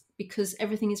Greenhouse because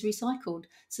everything is recycled.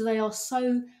 So they are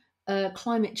so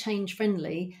climate change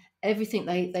friendly. Everything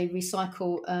they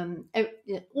recycle,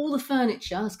 all the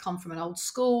furniture has come from an old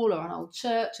school or an old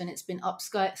church and it's been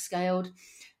upscaled.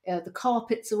 The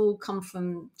carpets have all come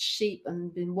from sheep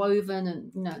and been woven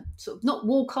and, sort of not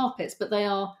wall carpets, but they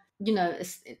are,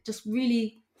 it's just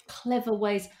really clever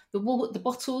ways. The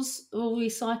bottles are all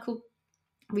recycled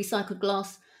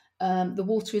glass. The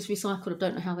water is recycled. I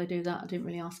don't know how they do that. I didn't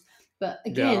really ask. But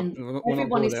again,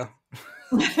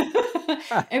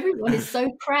 everyone is so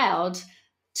proud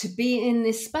to be in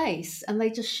this space, and they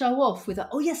just show off with,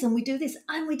 oh yes, and we do this,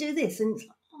 and we do this, and it's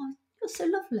like, oh, you're so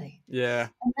lovely. Yeah.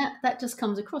 And that just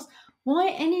comes across. Why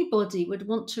anybody would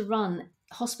want to run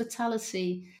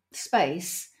hospitality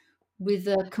space with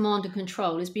command and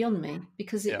control is beyond me,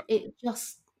 because it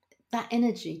just, that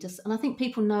energy just, and I think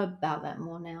people know about that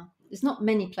more now. There's not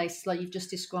many places like you've just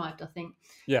described, I think.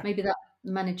 Yeah. Maybe that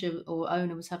manager or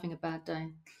owner was having a bad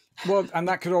day. Well, and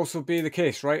that could also be the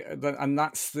case, right? And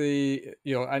that's the,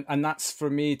 and that's for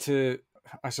me to,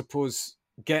 I suppose,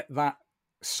 get that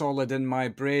solid in my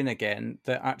brain again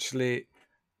that actually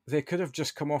they could have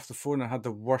just come off the phone and had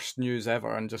the worst news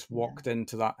ever and just walked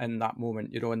into that in that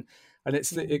moment, and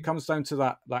it comes down to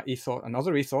that ethos.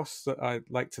 Another ethos that I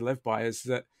like to live by is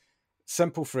that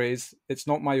simple phrase. It's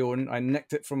not my own. I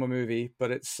nicked it from a movie,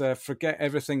 but it's forget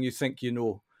everything you think you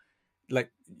know.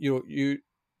 Like you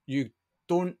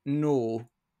don't know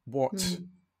what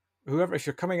whoever, if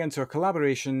you're coming into a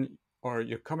collaboration or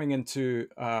you're coming into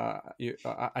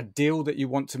a deal that you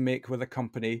want to make with a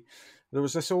company. There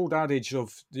was this old adage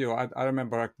of, I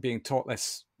remember being taught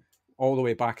this all the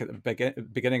way back at the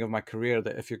beginning of my career,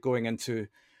 that if you're going into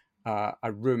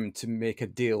a room to make a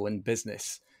deal in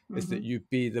business, is that you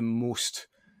be the most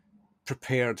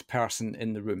prepared person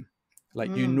in the room.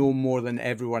 Like, you know more than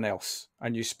everyone else,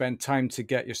 and you spend time to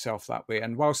get yourself that way.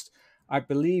 And whilst I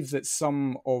believe that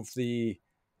some of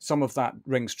that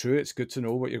rings true, it's good to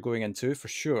know what you're going into, for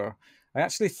sure. I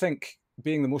actually think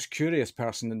being the most curious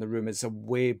person in the room is a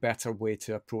way better way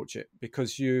to approach it,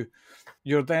 because you're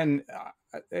then,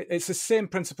 it's the same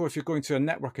principle if you're going to a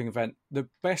networking event. The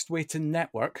best way to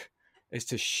network is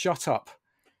to shut up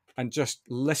and just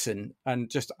listen and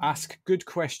just ask good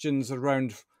questions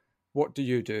around, what do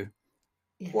you do?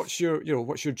 Yes. What's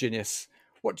your genius?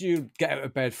 What do you get out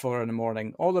of bed for in the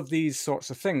morning? All of these sorts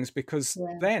of things, because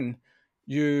then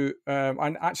you,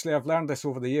 and actually I've learned this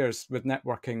over the years with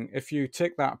networking, if you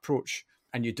take that approach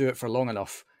and you do it for long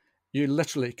enough, you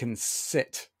literally can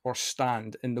sit or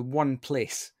stand in the one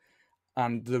place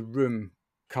and the room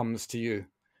comes to you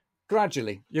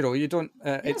gradually. You don't,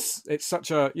 it's such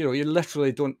a, you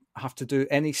literally don't have to do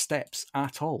any steps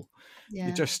at all. Yeah.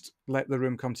 You just let the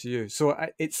room come to you. So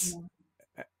it's,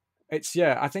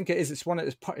 I think it is.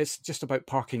 It's just about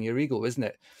parking your ego, isn't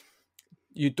it?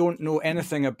 You don't know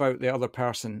anything about the other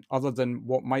person other than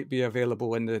what might be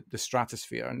available in the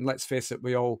stratosphere. And let's face it,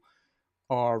 we all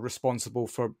are responsible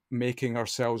for making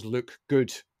ourselves look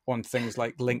good on things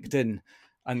like LinkedIn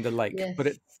and the like. Yes.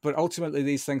 But ultimately,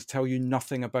 these things tell you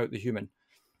nothing about the human.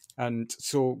 And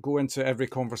so go into every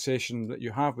conversation that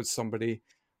you have with somebody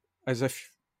as if,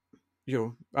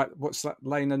 what's that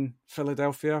line in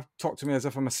Philadelphia? Talk to me as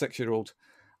if I'm a 6-year-old.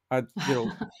 I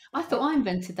thought I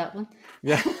invented that one.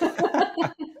 Yeah.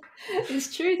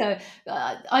 It's true though.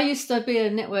 I used to be a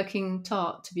networking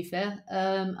tart, to be fair,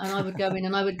 and I would go in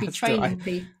and I would be training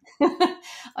people.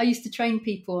 I used to train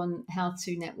people on how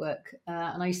to network,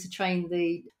 and I used to train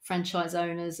the franchise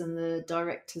owners and the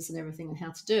directors and everything on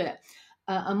how to do it.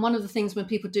 And one of the things when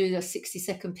people do their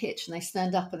 60-second pitch and they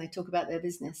stand up and they talk about their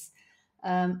business,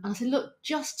 and I said, look,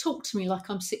 just talk to me like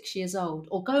I'm 6 years old,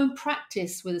 or go and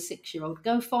practice with a 6-year-old.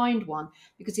 Go find one,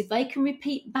 because if they can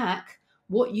repeat back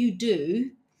what you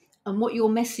do and what your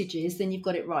message is, then you've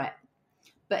got it right.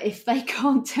 But if they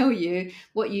can't tell you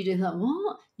what you do, like,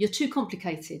 what? You're too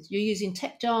complicated. You're using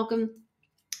tech jargon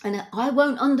and I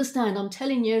won't understand. I'm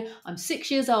telling you, I'm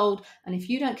 6 years old. And if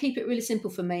you don't keep it really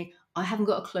simple for me, I haven't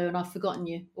got a clue and I've forgotten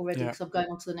you already because I'm going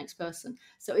on to the next person.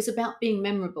 So it's about being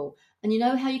memorable. And you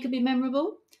know how you can be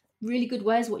memorable? Really good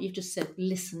way is what you've just said.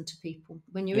 Listen to people.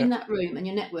 When you're in that room and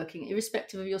you're networking,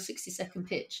 irrespective of your 60-second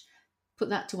pitch, put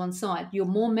that to one side. You're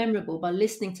more memorable by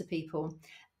listening to people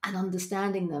and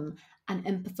understanding them and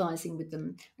empathizing with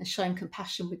them and showing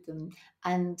compassion with them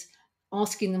and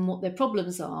asking them what their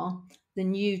problems are,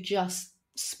 than you just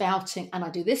spouting, and I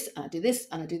do this, and I do this,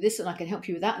 and I do this, and I can help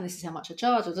you with that, and this is how much I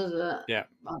charge. Yeah.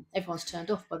 Everyone's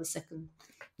turned off by the second.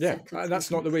 Yeah,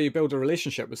 that's not the way you build a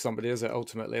relationship with somebody, is it?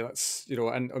 Ultimately, that's,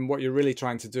 and what you're really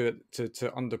trying to do to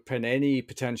underpin any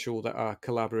potential that a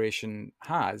collaboration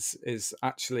has is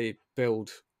actually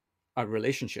build a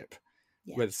relationship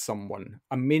with someone,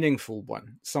 a meaningful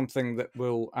one, something that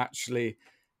will actually,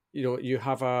 you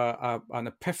have an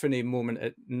epiphany moment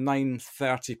at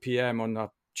 9:30 p.m. on a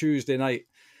Tuesday night,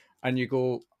 and you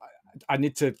go, I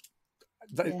need to.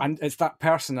 And it's that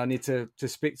person I need to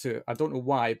speak to. I don't know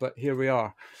why, but here we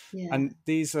are. Yeah. And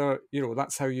these are,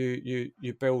 that's how you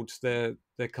build the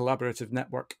collaborative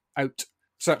network out.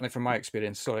 Certainly from my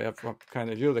experience. Sorry, I've kind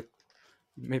of,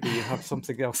 maybe you have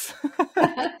something else.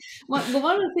 Well,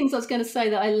 one of the things I was going to say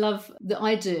that I love that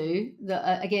I do,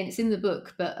 that again, it's in the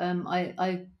book, but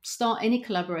I start any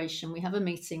collaboration. We have a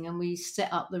meeting and we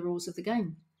set up the rules of the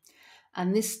game.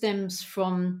 And this stems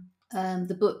from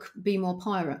the book, Be More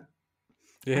Pirate.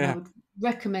 Yeah. And I would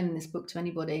recommend this book to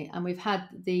anybody. And we've had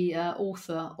the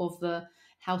author of the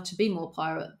How to Be More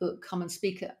Pirate book come and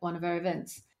speak at one of our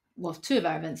events. Well, two of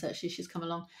our events, actually. She's come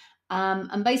along.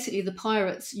 And basically, the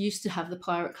pirates used to have the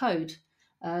pirate code.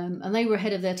 And they were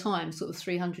ahead of their time, sort of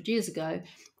 300 years ago.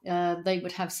 They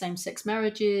would have same-sex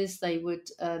marriages. They would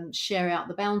share out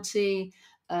the bounty.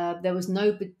 There was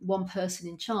no one person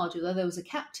in charge, although there was a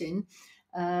captain.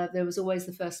 There was always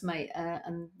the first mate,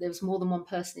 and there was more than one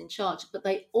person in charge. But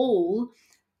they all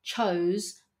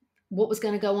chose what was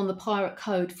going to go on the pirate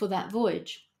code for that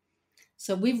voyage.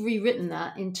 So we've rewritten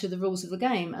that into the rules of the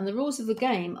game. And the rules of the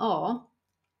game are,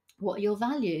 what are your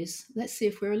values? Let's see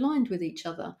if we're aligned with each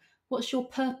other. What's your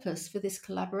purpose for this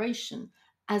collaboration,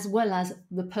 as well as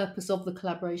the purpose of the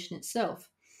collaboration itself?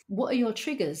 What are your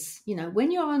triggers? You know,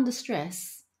 when you're under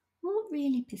stress, what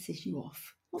really pisses you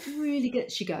off? What really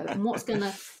gets you going? And what's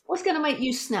gonna make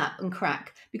you snap and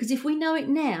crack? Because if we know it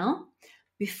now,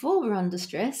 before we're under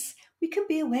stress, we can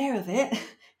be aware of it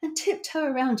and tiptoe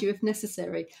around you if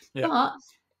necessary. Yeah. But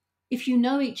if you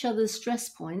know each other's stress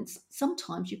points,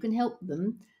 sometimes you can help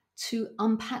them to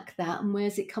unpack that and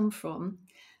where's it come from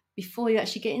before you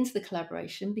actually get into the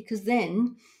collaboration, because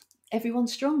then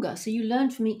everyone's stronger. So you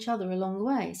learn from each other along the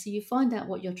way. So you find out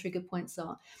what your trigger points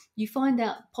are. You find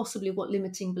out possibly what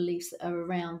limiting beliefs are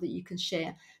around that you can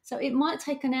share. So it might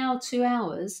take an hour, 2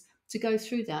 hours to go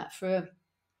through that for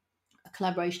a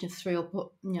collaboration of three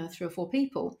or four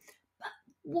people. But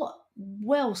what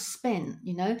well spent,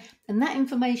 and that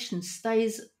information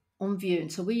stays on view.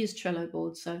 And so we use Trello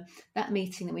boards. So that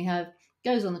meeting that we have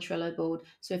goes on the Trello board.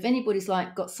 So if anybody's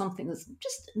got something that's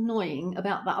just annoying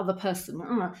about that other person,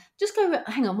 just go,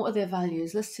 hang on, what are their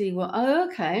values? Let's see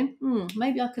okay,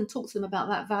 maybe I can talk to them about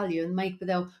that value, and maybe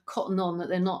they'll cotton on that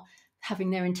they're not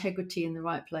having their integrity in the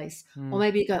right place. Or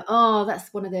maybe you go,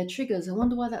 that's one of their triggers. I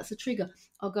wonder why that's a trigger.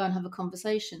 I'll go and have a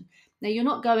conversation. Now you're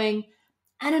not going,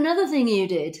 and another thing you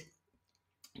did,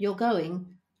 you're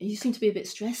going, you seem to be a bit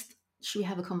stressed. Should we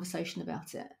have a conversation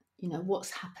about it? What's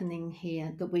happening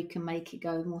here that we can make it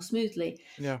go more smoothly.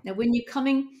 Yeah. Now, when you're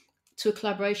coming to a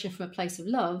collaboration from a place of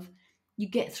love, you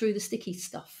get through the sticky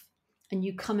stuff and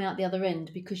you come out the other end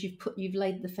because you've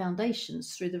laid the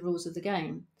foundations through the rules of the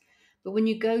game. But when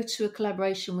you go to a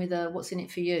collaboration with what's in it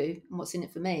for you and what's in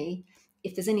it for me,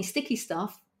 if there's any sticky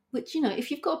stuff, which, if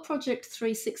you've got a project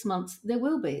 3-6 months, there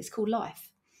will be. It's called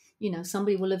life.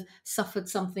 Somebody will have suffered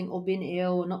something or been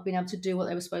ill or not been able to do what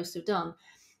they were supposed to have done.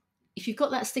 If you've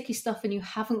got that sticky stuff and you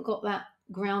haven't got that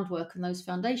groundwork and those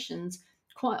foundations,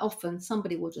 quite often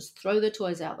somebody will just throw their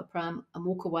toys out the pram and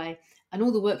walk away, and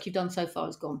all the work you've done so far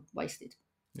is gone, wasted.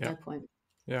 Yeah. No point.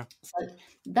 Yeah. So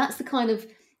that's the kind of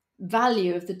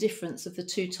value of the difference of the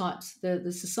two types.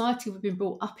 The society we've been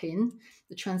brought up in,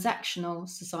 the transactional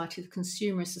society, the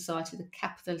consumerist society, the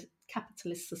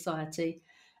capitalist society,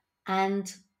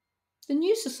 and the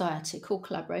new society called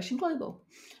Collaboration Global.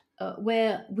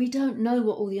 Where we don't know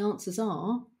what all the answers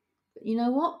are, but you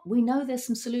know what? We know there's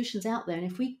some solutions out there. And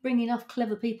if we bring enough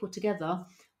clever people together,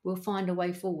 we'll find a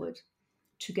way forward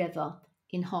together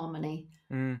in harmony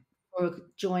for a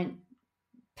joint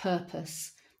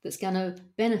purpose that's going to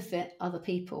benefit other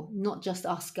people, not just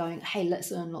us going, hey,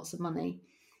 let's earn lots of money.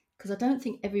 Because I don't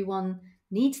think everyone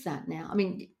needs that now. I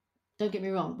mean, don't get me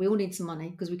wrong. We all need some money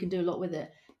because we can do a lot with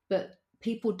it. But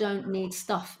people don't need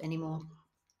stuff anymore.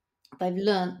 They've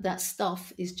learned that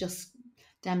stuff is just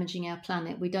damaging our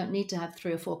planet. We don't need to have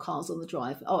 3 or 4 cars on the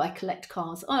drive. I collect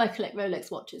cars. I collect Rolex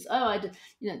watches.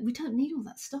 We don't need all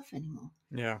that stuff anymore.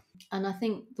 Yeah. And I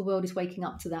think the world is waking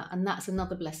up to that. And that's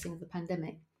another blessing of the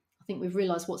pandemic. I think we've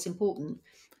realised what's important,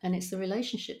 and it's the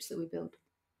relationships that we build.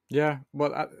 Yeah.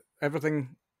 Well,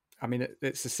 everything, I mean,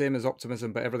 it's the same as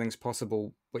optimism, but everything's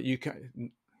possible. But you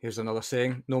can... Here's another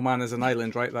saying: "No man is an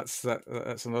island." Right? That's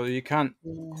another. You can't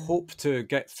hope to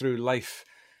get through life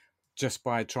just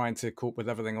by trying to cope with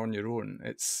everything on your own.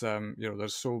 It's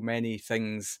there's so many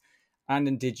things, and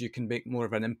indeed you can make more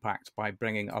of an impact by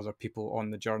bringing other people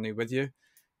on the journey with you.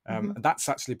 That's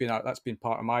actually been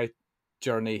part of my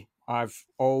journey. I've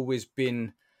always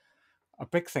been a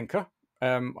big thinker.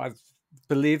 I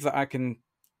believe that I can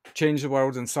change the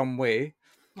world in some way.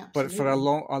 Absolutely. But for a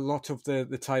lot of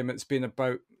the time, it's been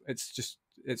about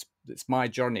it's my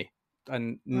journey,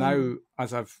 and now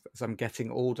as I'm getting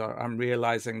older, I'm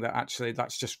realizing that actually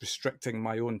that's just restricting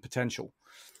my own potential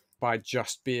by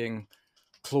just being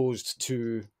closed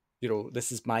to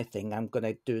this is my thing. I'm going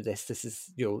to do this. This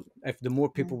is if the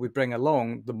more people we bring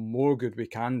along, the more good we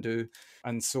can do,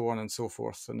 and so on and so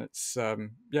forth. And it's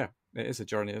it is a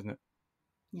journey, isn't it?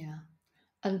 Yeah,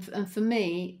 and for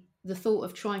me, the thought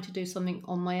of trying to do something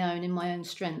on my own, in my own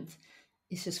strength,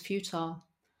 is just futile.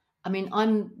 I mean,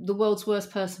 I'm the world's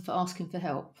worst person for asking for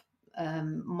help.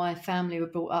 My family were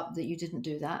brought up that you didn't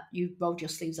do that. You rolled your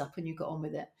sleeves up and you got on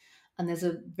with it. And there's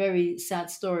a very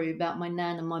sad story about my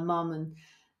nan and my mum, and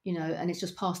and it's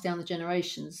just passed down the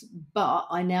generations. But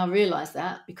I now realise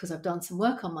that because I've done some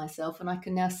work on myself, and I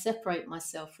can now separate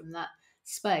myself from that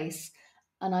space.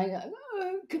 And I go,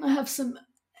 can I have some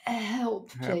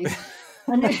help, please.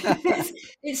 And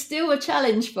it's still a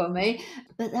challenge for me,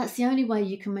 but that's the only way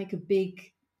you can make a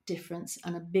big difference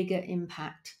and a bigger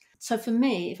impact. So for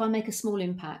me, if I make a small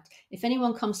impact, if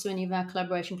anyone comes to any of our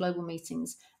Collaboration Global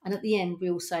meetings, and at the end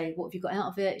we all say, what have you got out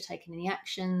of it? You've taken any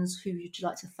actions? Who would you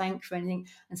like to thank for anything?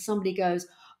 And somebody goes,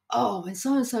 oh, when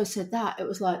so-and-so said that, it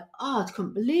was like, oh, I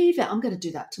couldn't believe it. I'm going to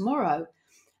do that tomorrow.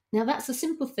 Now that's a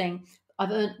simple thing.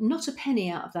 I've earned not a penny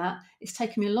out of that. It's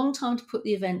taken me a long time to put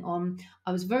the event on.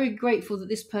 I was very grateful that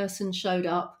this person showed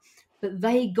up, but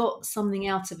they got something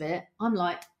out of it. I'm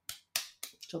like,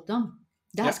 job done.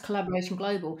 That's Collaboration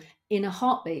Global in a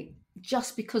heartbeat,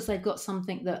 just because they've got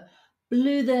something that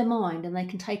blew their mind and they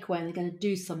can take away and they're going to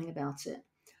do something about it.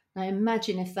 Now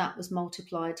imagine if that was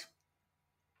multiplied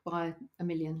by 1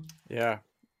 million. Yeah,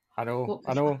 I know.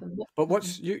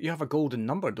 But you have a golden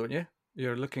number, don't you?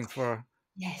 You're looking for...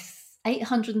 Yes,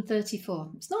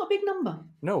 834. It's not a big number.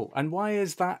 No, and why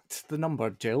is that the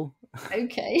number, Jill?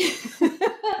 Okay.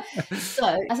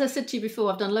 So, as I said to you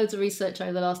before, I've done loads of research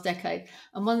over the last decade.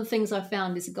 And one of the things I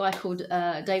found is a guy called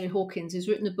David Hawkins, who's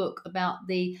written a book about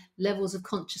the levels of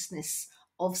consciousness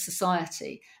of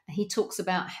society. And he talks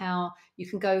about how you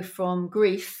can go from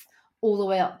grief all the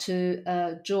way up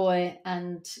to joy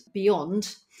and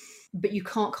beyond, but you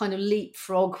can't kind of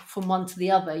leapfrog from one to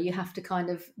the other. You have to kind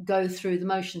of go through the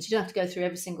motions. You don't have to go through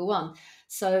every single one.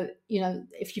 So,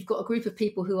 if you've got a group of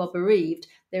people who are bereaved,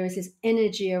 there is this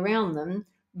energy around them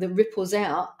that ripples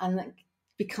out and that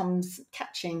becomes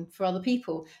catching for other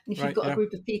people. And if you've got a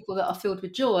group of people that are filled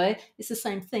with joy, it's the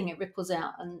same thing. It ripples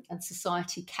out and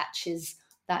society catches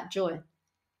that joy.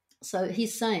 So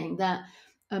he's saying that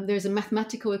there's a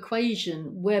mathematical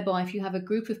equation whereby if you have a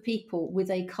group of people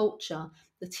with a culture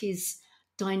that is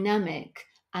dynamic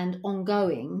and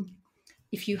ongoing,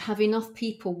 if you have enough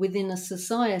people within a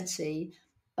society,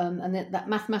 and that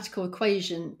mathematical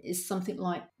equation is something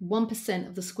like 1%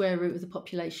 of the square root of the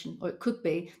population, or it could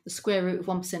be the square root of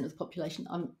 1% of the population.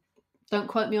 Don't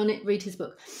quote me on it, read his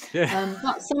book. Yeah.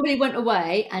 But somebody went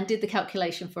away and did the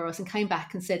calculation for us and came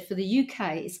back and said, for the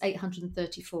UK, it's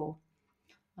 834.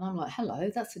 And I'm like, hello,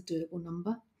 that's a doable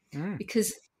number.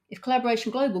 Because if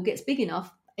Collaboration Global gets big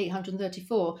enough,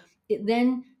 834, it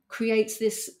then creates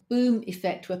this boom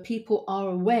effect where people are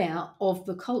aware of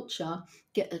the culture,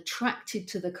 get attracted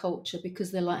to the culture because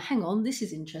they're like, hang on, this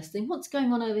is interesting. What's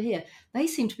going on over here? They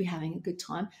seem to be having a good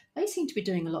time. They seem to be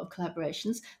doing a lot of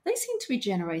collaborations. They seem to be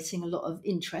generating a lot of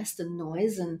interest and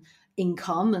noise and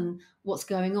income and what's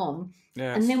going on.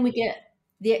 Yes. And then we get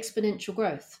the exponential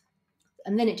growth.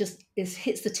 And then it just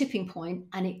hits the tipping point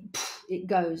and it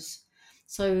goes.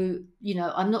 So,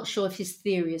 I'm not sure if his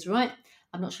theory is right.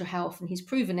 I'm not sure how often he's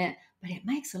proven it, but it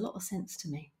makes a lot of sense to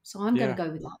me. So I'm going to go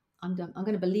with that. I'm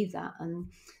going to believe that and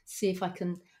see if I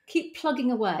can keep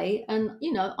plugging away. And,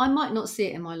 I might not see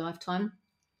it in my lifetime,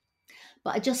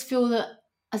 but I just feel that,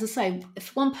 as I say,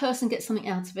 if one person gets something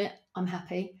out of it, I'm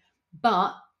happy.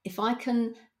 But if I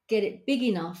can get it big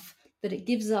enough that it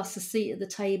gives us a seat at the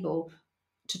table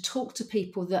to talk to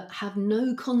people that have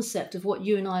no concept of what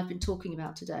you and I have been talking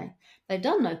about today. They've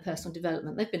done no personal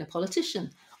development. They've been a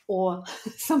politician or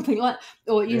something like,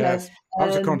 or that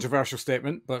was a controversial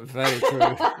statement, but very true.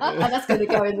 That's going to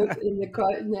go in the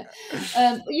quote, isn't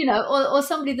it? Or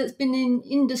somebody that's been in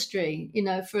industry,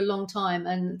 for a long time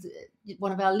and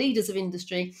one of our leaders of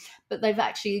industry, but they've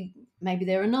actually, maybe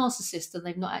they're a narcissist and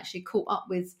they've not actually caught up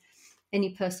with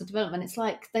any personal development. It's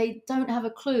like they don't have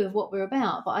a clue of what we're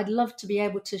about, but I'd love to be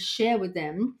able to share with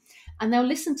them and they'll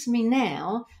listen to me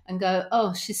now and go,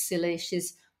 oh, she's silly.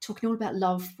 She's talking all about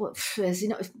love. What is,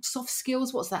 soft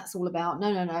skills? What's that's all about?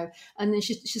 No. And then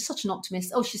she's such an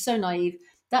optimist. Oh, she's so naive.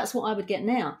 That's what I would get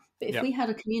now. But if we had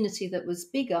a community that was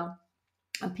bigger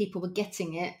and people were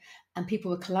getting it and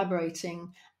people were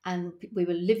collaborating and we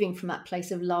were living from that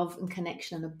place of love and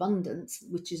connection and abundance,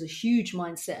 which is a huge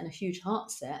mindset and a huge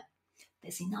heart set,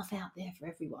 there's enough out there for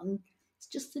everyone. It's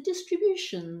just the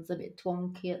distribution's a bit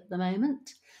wonky at the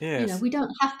moment. Yes. We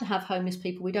don't have to have homeless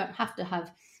people. We don't have to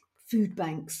have food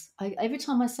banks. Every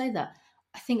time I say that,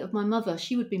 I think of my mother.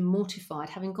 She would be mortified,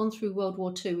 having gone through World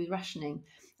War II with rationing,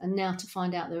 and now to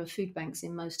find out there are food banks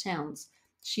in most towns.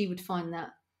 She would find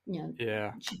that,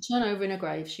 she'd turn over in her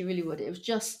grave. She really would. It was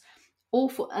just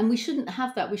awful. And we shouldn't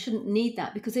have that. We shouldn't need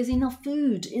that because there's enough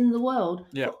food in the world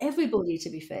for everybody to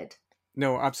be fed.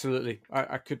 No, absolutely.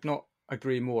 I could not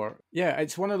agree more. Yeah,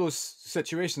 it's one of those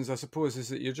situations, I suppose, is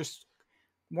that you just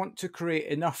want to create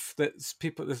enough that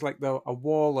there's like a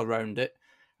wall around it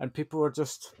and people are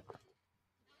just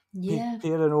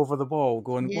peering over the wall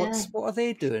going, what are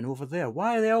they doing over there?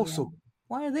 Why are they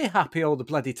why are they happy all the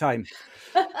bloody time?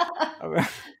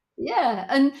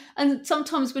 Yeah, and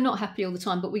sometimes we're not happy all the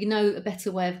time, but we know a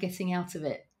better way of getting out of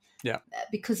it. Yeah.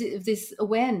 Because of this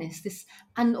awareness,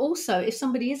 and also if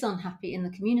somebody is unhappy in the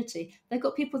community, they've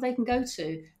got people they can go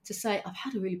to say, I've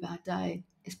had a really bad day,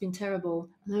 it's been terrible.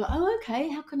 And they're like, oh, okay,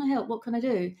 how can I help? What can I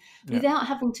do? Yeah. Without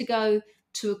having to go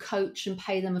to a coach and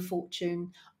pay them a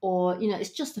fortune, or,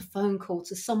 it's just a phone call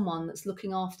to someone that's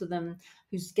looking after them,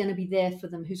 who's going to be there for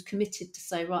them, who's committed to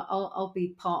say, right, I'll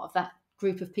be part of that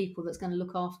group of people that's going to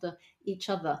look after each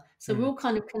other. So we're all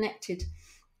kind of connected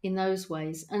in those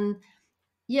ways. And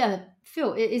yeah,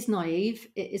 Phil, it is naive,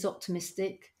 it is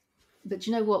optimistic, but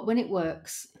you know what? When it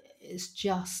works, it's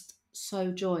just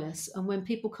so joyous. And when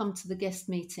people come to the guest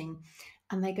meeting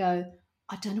and they go,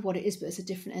 I don't know what it is, but it's a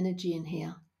different energy in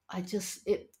here.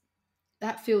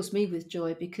 That fills me with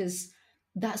joy, because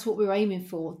that's what we're aiming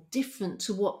for, different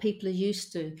to what people are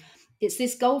used to. It's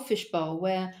this goldfish bowl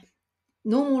where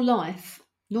normal life,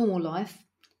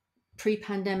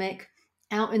 pre-pandemic,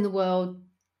 out in the world,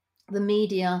 the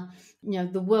media,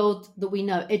 the world that we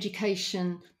know,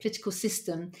 education, political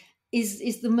system,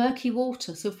 is the murky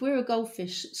water. So if we're a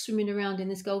goldfish swimming around in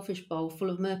this goldfish bowl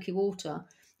full of murky water,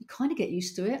 you kind of get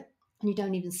used to it, and you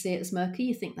don't even see it as murky.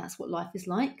 You think that's what life is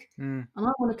like. And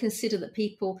I want to consider that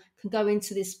people can go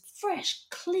into this fresh,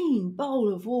 clean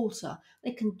bowl of water.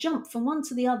 They can jump from one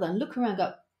to the other and look around and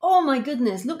go, oh my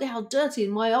goodness, look at how dirty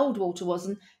my old water was.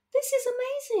 And this is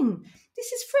amazing.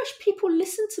 This is fresh. People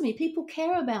listen to me. People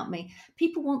care about me.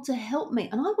 People want to help me,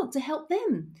 and I want to help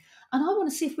them. And I want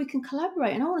to see if we can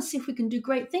collaborate, and I want to see if we can do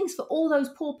great things for all those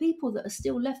poor people that are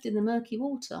still left in the murky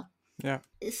water. Yeah.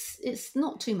 It's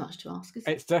not too much to ask, is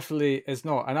it? It's definitely is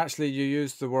not. And actually, you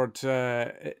used the word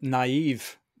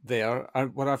naive there.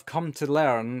 What I've come to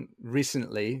learn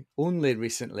only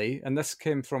recently, and this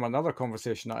came from another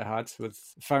conversation that I had with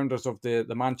founders of the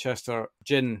Manchester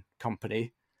Gin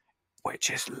Company, which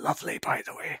is lovely, by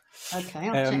the way. Okay,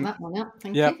 I'll check that one out.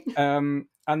 Thank you.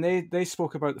 And they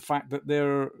spoke about the fact that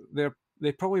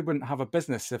they probably wouldn't have a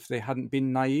business if they hadn't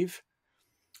been naive.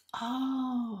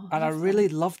 Oh, and I really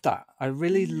loved that. I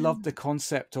really loved the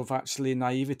concept of actually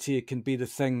naivety can be the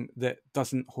thing that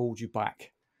doesn't hold you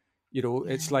back.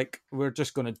 It's like, we're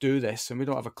just going to do this and we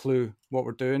don't have a clue what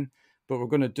we're doing, but we're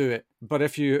going to do it. But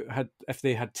if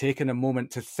they had taken a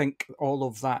moment to think all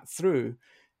of that through,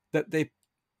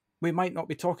 we might not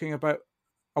be talking about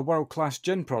a world-class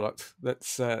gin product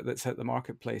that's hit the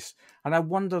marketplace. And I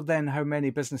wonder then how many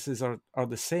businesses are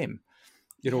the same.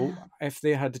 If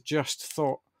they had just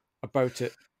thought about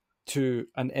it to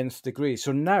an nth degree.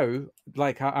 So now,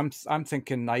 like, I'm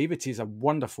thinking naivety is a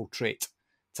wonderful trait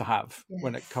to have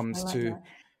when it comes to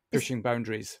pushing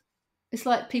boundaries. It's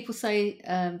like people say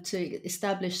to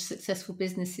establish successful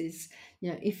businesses,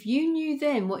 if you knew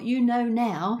then what you know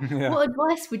now, what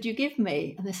advice would you give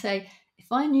me? And they say,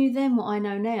 if I knew then what I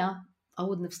know now, I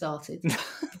wouldn't have started.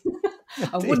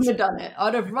 I wouldn't have done it.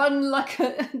 I'd have run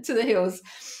to the hills.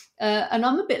 And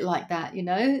I'm a bit like that,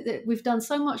 that we've done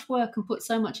so much work and put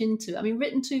so much into it. I mean,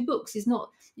 written 2 books you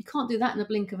can't do that in a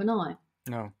blink of an eye.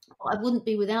 No. I wouldn't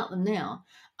be without them now.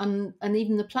 And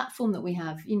even the platform that we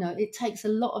have, it takes a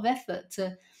lot of effort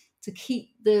to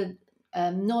keep the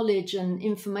knowledge and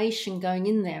information going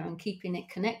in there and keeping it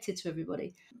connected to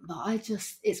everybody. But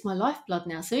it's my lifeblood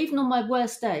now. So even on my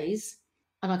worst days,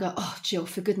 and I go, oh, Jill,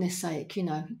 for goodness sake,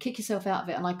 kick yourself out of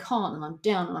it. And I can't, and I'm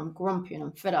down and I'm grumpy and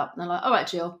I'm fed up. And they're like, all right,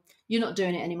 Jill, you're not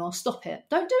doing it anymore. Stop it.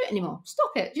 Don't do it anymore.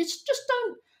 Stop it. Just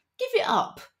don't give it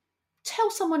up.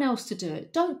 Tell someone else to do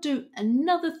it. Don't do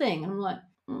another thing. And I'm like,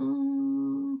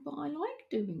 but I like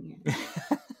doing it.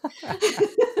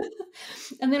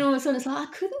 And then all of a sudden it's like,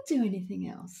 I couldn't do anything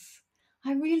else.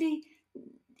 I'd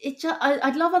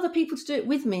love other people to do it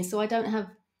with me so I don't have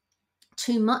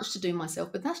too much to do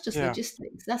myself, but that's just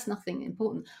logistics. That's nothing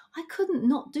important. I couldn't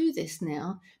not do this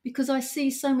now because I see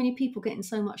so many people getting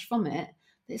so much from it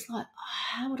that it's like,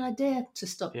 how would I dare to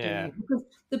stop doing it? Because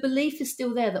the belief is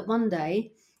still there that one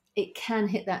day it can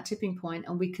hit that tipping point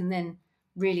and we can then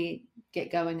really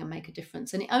get going and make a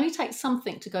difference. And it only takes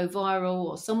something to go viral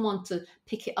or someone to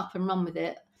pick it up and run with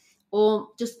it, or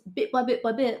just bit by bit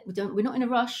by bit. We're not in a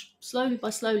rush. Slowly by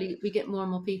slowly, we get more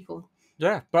and more people.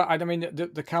 Yeah, but I mean,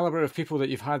 the caliber of people that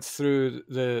you've had through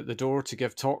the door to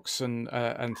give talks and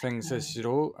things is,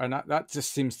 and that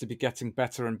just seems to be getting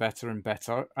better and better and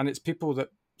better. And it's people that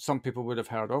some people would have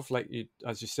heard of, like you,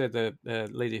 as you said, the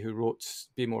lady who wrote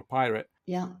Be More Pirate.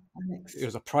 Yeah, it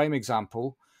was a prime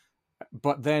example.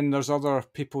 But then there's other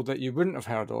people that you wouldn't have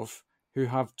heard of who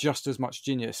have just as much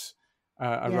genius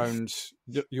around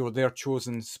their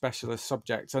chosen specialist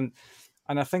subjects. And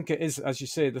I think it is, as you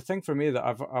say, the thing for me that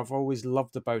I've always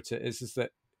loved about it is that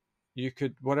you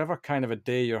could, whatever kind of a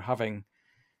day you're having,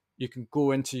 you can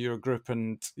go into your group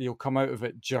and you'll come out of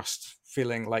it just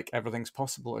feeling like everything's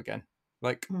possible again.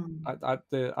 Like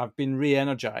I've been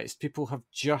re-energized. People have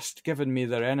just given me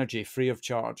their energy free of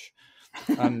charge,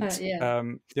 and you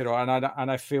know,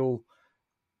 and I feel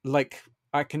like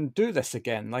I can do this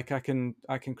again. Like I can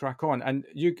crack on. And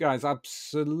you guys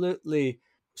absolutely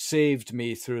saved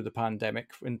me through the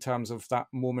pandemic in terms of that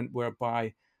moment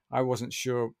whereby I wasn't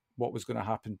sure what was going to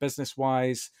happen business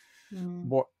wise.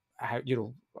 How, you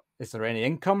know, is there any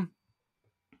income?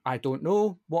 I don't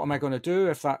know. What am I going to do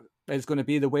if that is going to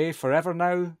be the way forever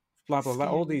now? Blah, blah, blah,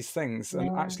 all these things.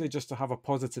 And actually just to have a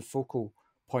positive focal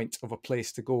point of a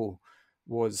place to go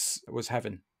was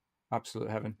heaven. Absolute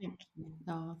heaven. Thank you.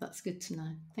 Oh, that's good to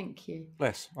know. Thank you.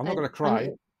 Bless. I'm not going to cry.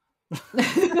 I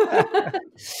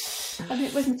think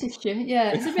it wasn't tissue.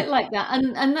 Yeah, it's a bit like that.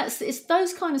 And it's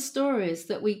those kind of stories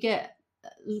that we get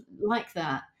like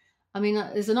that. I mean,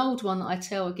 there's an old one that I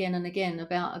tell again and again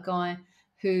about a guy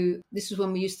who, this was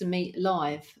when we used to meet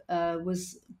live,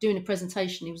 was doing a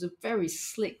presentation. He was a very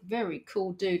slick, very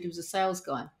cool dude. He was a sales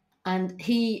guy. And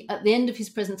he, at the end of his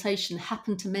presentation,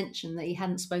 happened to mention that he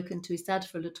hadn't spoken to his dad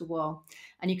for a little while.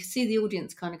 And you could see the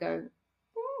audience kind of go,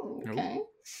 oh, okay.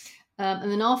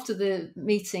 And then after the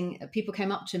meeting, people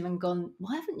came up to him and gone,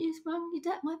 why haven't you rung your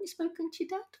dad? Why haven't you spoken to your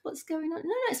dad? What's going on?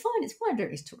 No, it's fine. It's fine. I don't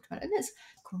need to talk about it. And let's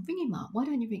ring him up. Why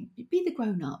don't you be the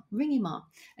grown up, ring him up.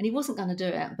 And he wasn't going to do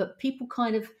it, but people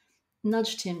kind of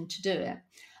nudged him to do it.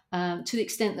 To the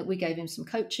extent that we gave him some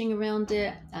coaching around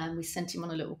it, and we sent him on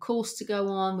a little course to go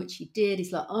on, which he did.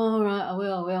 He's like, oh, all right, I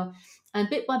will. And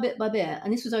bit by bit,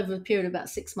 and this was over a period of about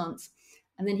 6 months.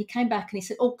 And then he came back and he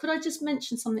said, oh, could I just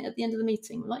mention something at the end of the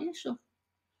meeting? We're like, yeah, sure.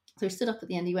 So he stood up at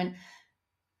the end. He went,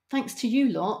 thanks to you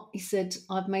lot. He said,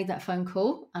 I've made that phone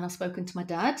call and I've spoken to my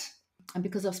dad. And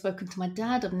because I've spoken to my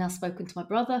dad, I've now spoken to my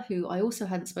brother, who I also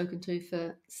hadn't spoken to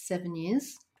for 7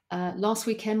 years. Last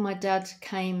weekend, my dad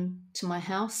came to my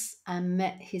house and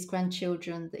met his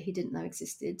grandchildren that he didn't know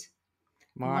existed.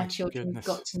 My children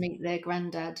got to meet their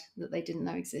granddad that they didn't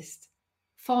know exist.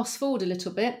 Fast forward a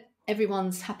little bit,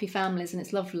 everyone's happy families and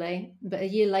it's lovely. But a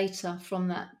year later from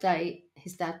that date,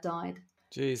 his dad died.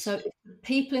 Jeez. So if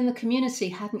people in the community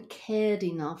hadn't cared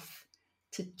enough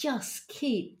to just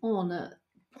keep on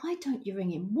why don't you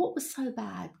ring him? What was so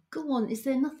bad? Go on. Is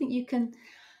there nothing you can...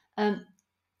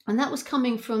 And that was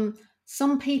coming from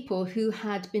some people who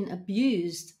had been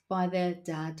abused by their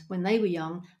dad when they were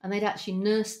young, and they'd actually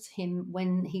nursed him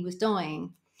when he was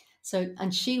dying. So,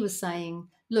 and she was saying,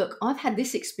 look, I've had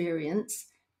this experience.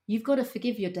 You've got to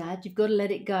forgive your dad. You've got to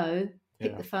let it go.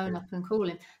 Pick the phone up and call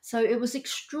him. So it was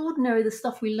extraordinary, the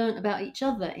stuff we learned about each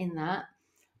other in that.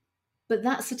 But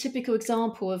that's a typical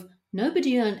example of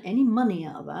nobody earned any money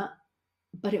out of that,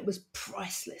 but it was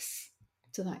priceless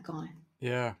to that guy.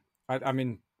 Yeah. I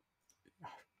mean,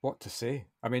 what to say?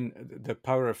 I mean, the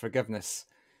power of forgiveness.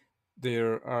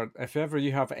 There are, if ever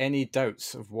you have any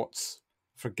doubts of what's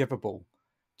forgivable,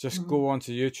 just go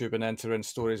onto YouTube and enter in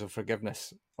stories of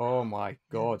forgiveness. Oh my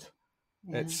God.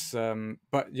 Yeah. It's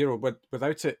but you know,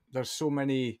 without it, there's so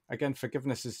many. Again,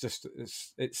 forgiveness is just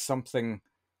it's something,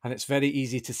 and it's very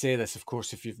easy to say this, of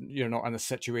course, if you're not in a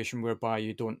situation whereby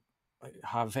you don't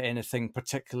have anything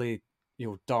particularly, you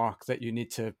know, dark that you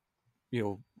need to, you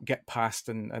know, get past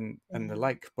and the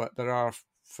like. But there are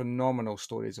phenomenal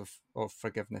stories of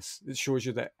forgiveness. It shows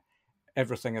you that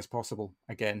everything is possible.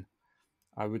 Again,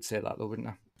 I would say that though, wouldn't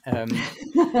I?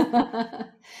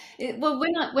 Well,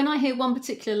 when I hear one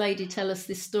particular lady tell us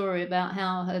this story about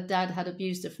how her dad had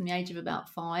abused her from the age of about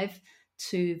 5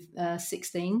 to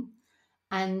 16,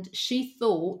 and she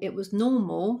thought it was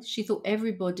normal. She thought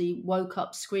everybody woke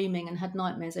up screaming and had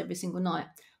nightmares every single night.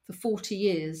 For 40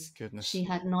 years, she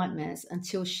had nightmares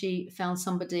until she found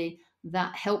somebody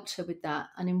that helped her with that.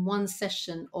 And in one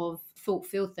session of thought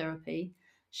field therapy,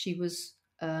 she was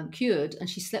cured, and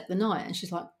she slept the night, and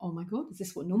she's like, oh my God, is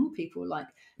this what normal people are like?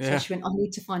 So she went, I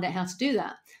need to find out how to do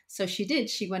that. So she did.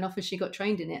 She went off and she got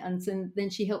trained in it, and then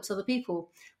she helps other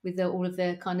people with all of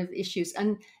their kind of issues,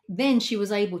 and then she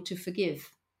was able to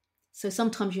forgive. So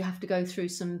sometimes you have to go through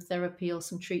some therapy or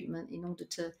some treatment in order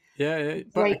to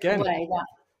but again, away that.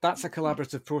 That's a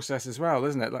collaborative process as well,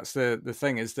 isn't it? That's the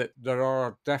thing, is that there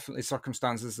are definitely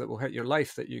circumstances that will hit your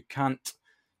life that you can't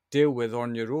deal with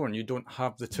on your own. You don't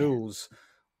have the tools,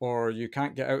 or you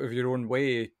can't get out of your own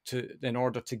way in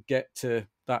order to get to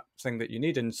that thing that you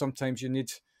need. And sometimes you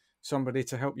need somebody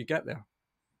to help you get there.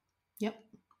 Yep.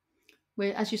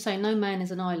 Where, as you say, no man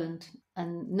is an island,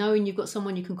 and knowing you've got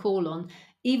someone you can call on,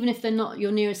 even if they're not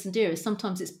your nearest and dearest,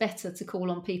 sometimes it's better to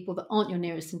call on people that aren't your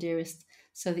nearest and dearest,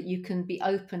 so that you can be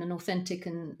open and authentic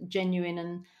and genuine,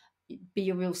 and be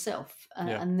your real self,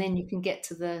 and then you can get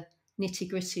to the nitty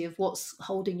gritty of what's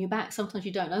holding you back. Sometimes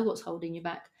you don't know what's holding you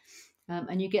back,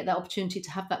 and you get that opportunity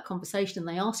to have that conversation, and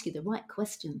they ask you the right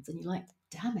questions, and you're like,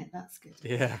 damn it, that's good.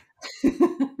 Yeah.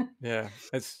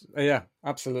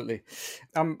 Absolutely.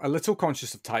 I'm a little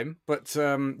conscious of time, but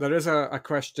there is a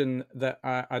question that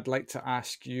I'd like to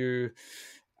ask you,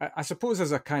 I suppose,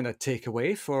 as a kind of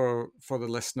takeaway for the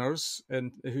listeners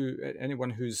and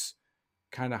anyone who's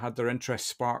kind of had their interest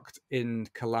sparked in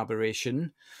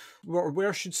collaboration.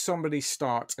 Where should somebody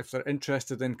start if they're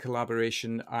interested in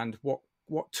collaboration, and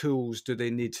what tools do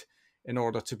they need in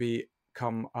order to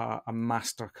become a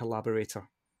master collaborator?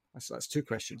 That's two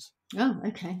questions. Oh,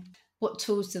 okay. What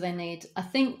tools do they need? I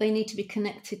think they need to be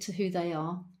connected to who they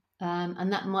are.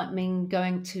 And that might mean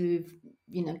going to,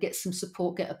 get some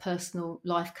support, get a personal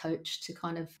life coach to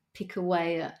kind of pick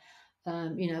away at,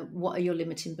 what are your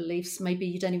limiting beliefs? Maybe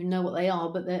you don't even know what they are,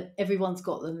 but everyone's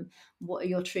got them. What are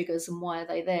your triggers and why are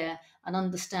they there? And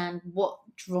understand what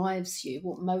drives you,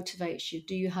 what motivates you.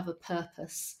 Do you have a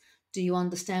purpose? Do you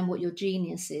understand what your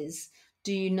genius is?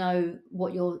 Do you know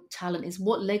what your talent is?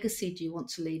 What legacy do you want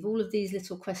to leave? All of these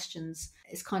little questions,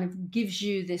 it kind of gives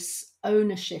you this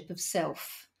ownership of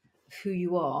self, who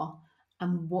you are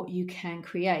and what you can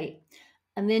create.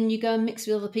 And then you go and mix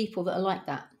with other people that are like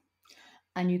that.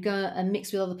 And you go and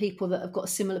mix with other people that have got a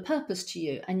similar purpose to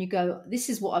you. And you go, this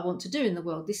is what I want to do in the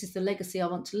world. This is the legacy I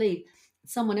want to leave.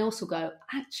 Someone else will go,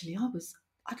 actually,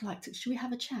 I'd like to, should we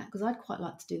have a chat? Because I'd quite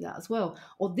like to do that as well.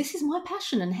 Or this is my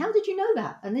passion. And how did you know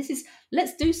that? And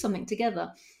let's do something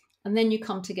together. And then you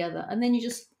come together and then you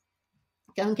just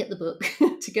go and get the book.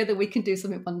 Together we can do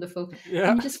something wonderful. Yeah.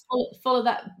 And you just follow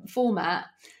that format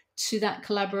to that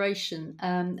collaboration,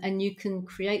 and you can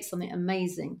create something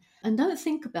amazing. And don't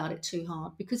think about it too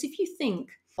hard, because if you think,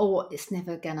 oh, it's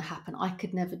never going to happen, I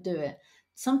could never do it.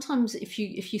 Sometimes if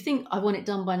you think I want it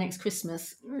done by next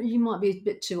Christmas, you might be a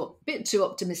bit too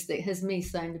optimistic. Here's me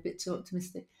saying a bit too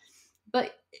optimistic.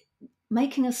 But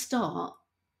making a start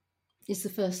is the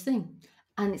first thing,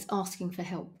 and it's asking for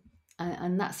help,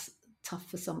 and that's tough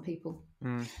for some people.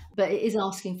 But it is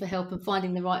asking for help and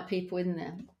finding the right people in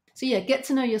there. So yeah, get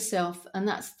to know yourself, and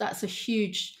that's a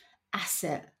huge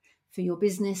asset for your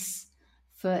business,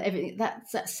 for everything.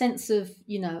 That's that sense of,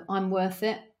 I'm worth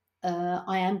it.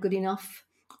 I am good enough.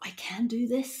 I can do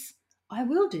this. I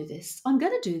will do this. I'm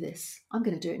going to do this. I'm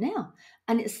going to do it now.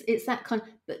 And it's that kind.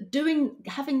 But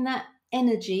having that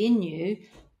energy in you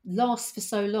lasts for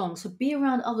so long. So be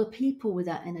around other people with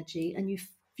that energy, and you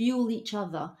fuel each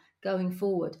other going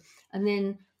forward. And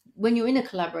then when you're in a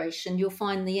collaboration, you'll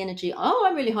find the energy. Oh,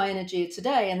 I'm really high energy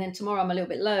today, and then tomorrow I'm a little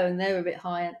bit low, and they're a bit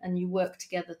high, and you work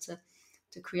together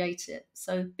to create it.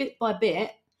 So bit by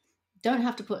bit, don't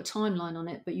have to put a timeline on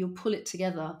it, but you'll pull it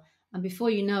together. And before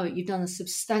you know it, you've done a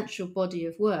substantial body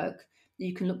of work that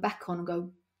you can look back on and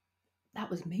go, that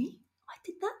was me. I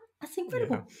did that. That's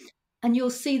incredible. Yeah. And you'll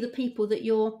see the people that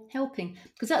you're helping,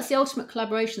 because that's the ultimate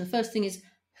collaboration. The first thing is,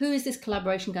 who is this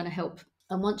collaboration going to help?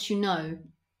 And once you know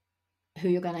who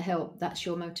you're going to help, that's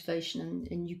your motivation.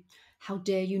 And you, how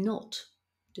dare you not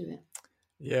do it?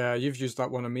 Yeah, you've used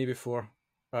that one on me before.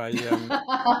 But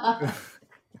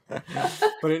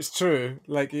it's true.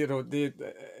 Like,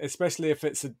 especially if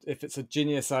it's a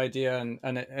genius idea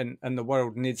and the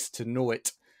world needs to know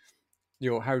it.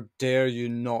 How dare you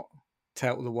not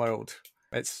tell the world?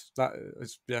 It's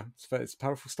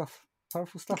powerful stuff.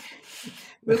 Powerful stuff.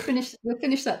 We'll finish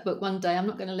that book one day. I'm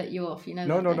not going to let you off.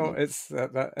 No. It's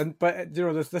that. But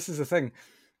this is the thing.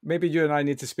 Maybe you and I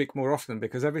need to speak more often,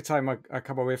 because every time I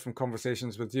come away from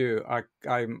conversations with you,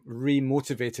 I'm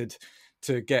re-motivated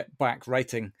to get back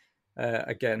writing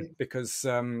again, because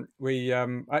I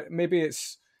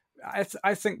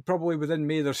think probably within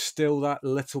me there's still that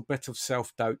little bit of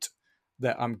self-doubt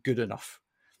that I'm good enough,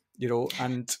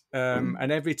 and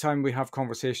every time we have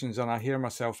conversations and I hear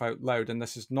myself out loud, and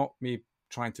this is not me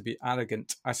trying to be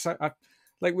arrogant, I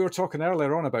like we were talking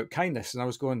earlier on about kindness, and I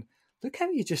was going, look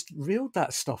how you just reeled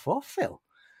that stuff off, Phil.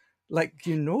 Like,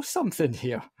 something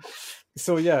here.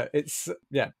 So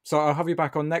so I'll have you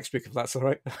back on next week if that's all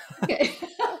right. Okay.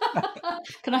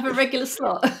 Can I have a regular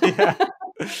slot? Yeah,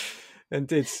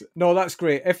 indeed. No, that's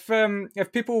great.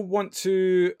 If people want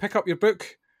to pick up your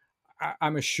book,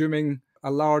 I'm assuming a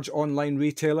large online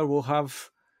retailer will have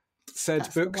said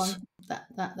that's books.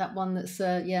 That one that's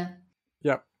Yeah.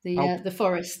 The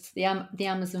forest, the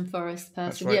Amazon forest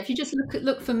person. Right. Yeah, if you just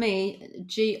look for me,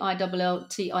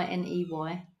 GILLTINEY,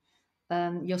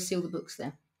 you'll see all the books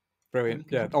there. Brilliant.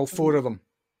 Yeah, all 4 of them.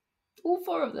 All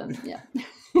 4 of them, yeah.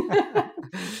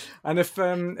 And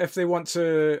if they want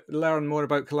to learn more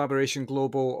about Collaboration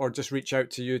Global or just reach out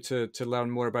to you to learn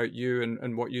more about you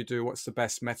and what you do, what's the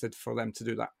best method for them to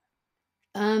do that?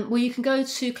 Well, you can go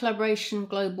to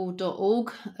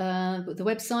collaborationglobal.org, the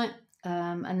website,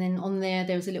 and then on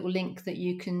there's a little link that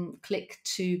you can click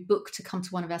to book to come to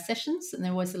one of our sessions, and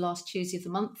they're always the last Tuesday of the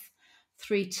month,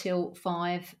 3 till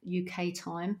 5 UK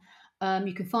time.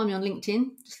 You can find me on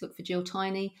LinkedIn, just look for Jill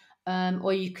Tiny,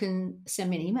 or you can send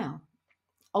me an email.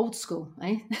 Old school,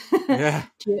 eh? Yeah.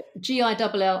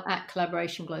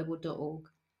 GILL@collaborationglobal.org.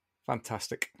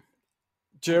 Fantastic.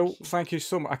 Jill, thank you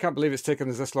so much. I can't believe it's taken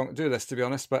us this long to do this, to be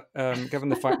honest, but given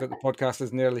the fact that the podcast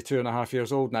is nearly 2.5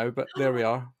 years old now, but there we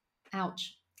are.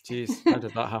 Ouch. Jeez, how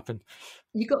did that happen?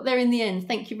 You got there in the end.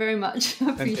 Thank you very much. I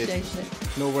appreciate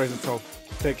it. No worries at all.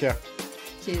 Take care.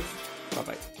 Cheers.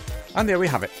 Bye-bye. And there we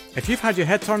have it. If you've had your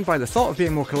head turned by the thought of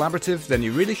being more collaborative, then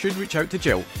you really should reach out to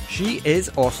Jill. She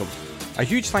is awesome. A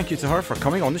huge thank you to her for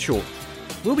coming on the show.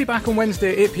 We'll be back on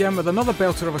Wednesday at 8 p.m. with another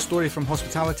belter of a story from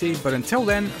hospitality, but until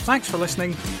then, thanks for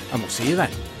listening, and we'll see you then.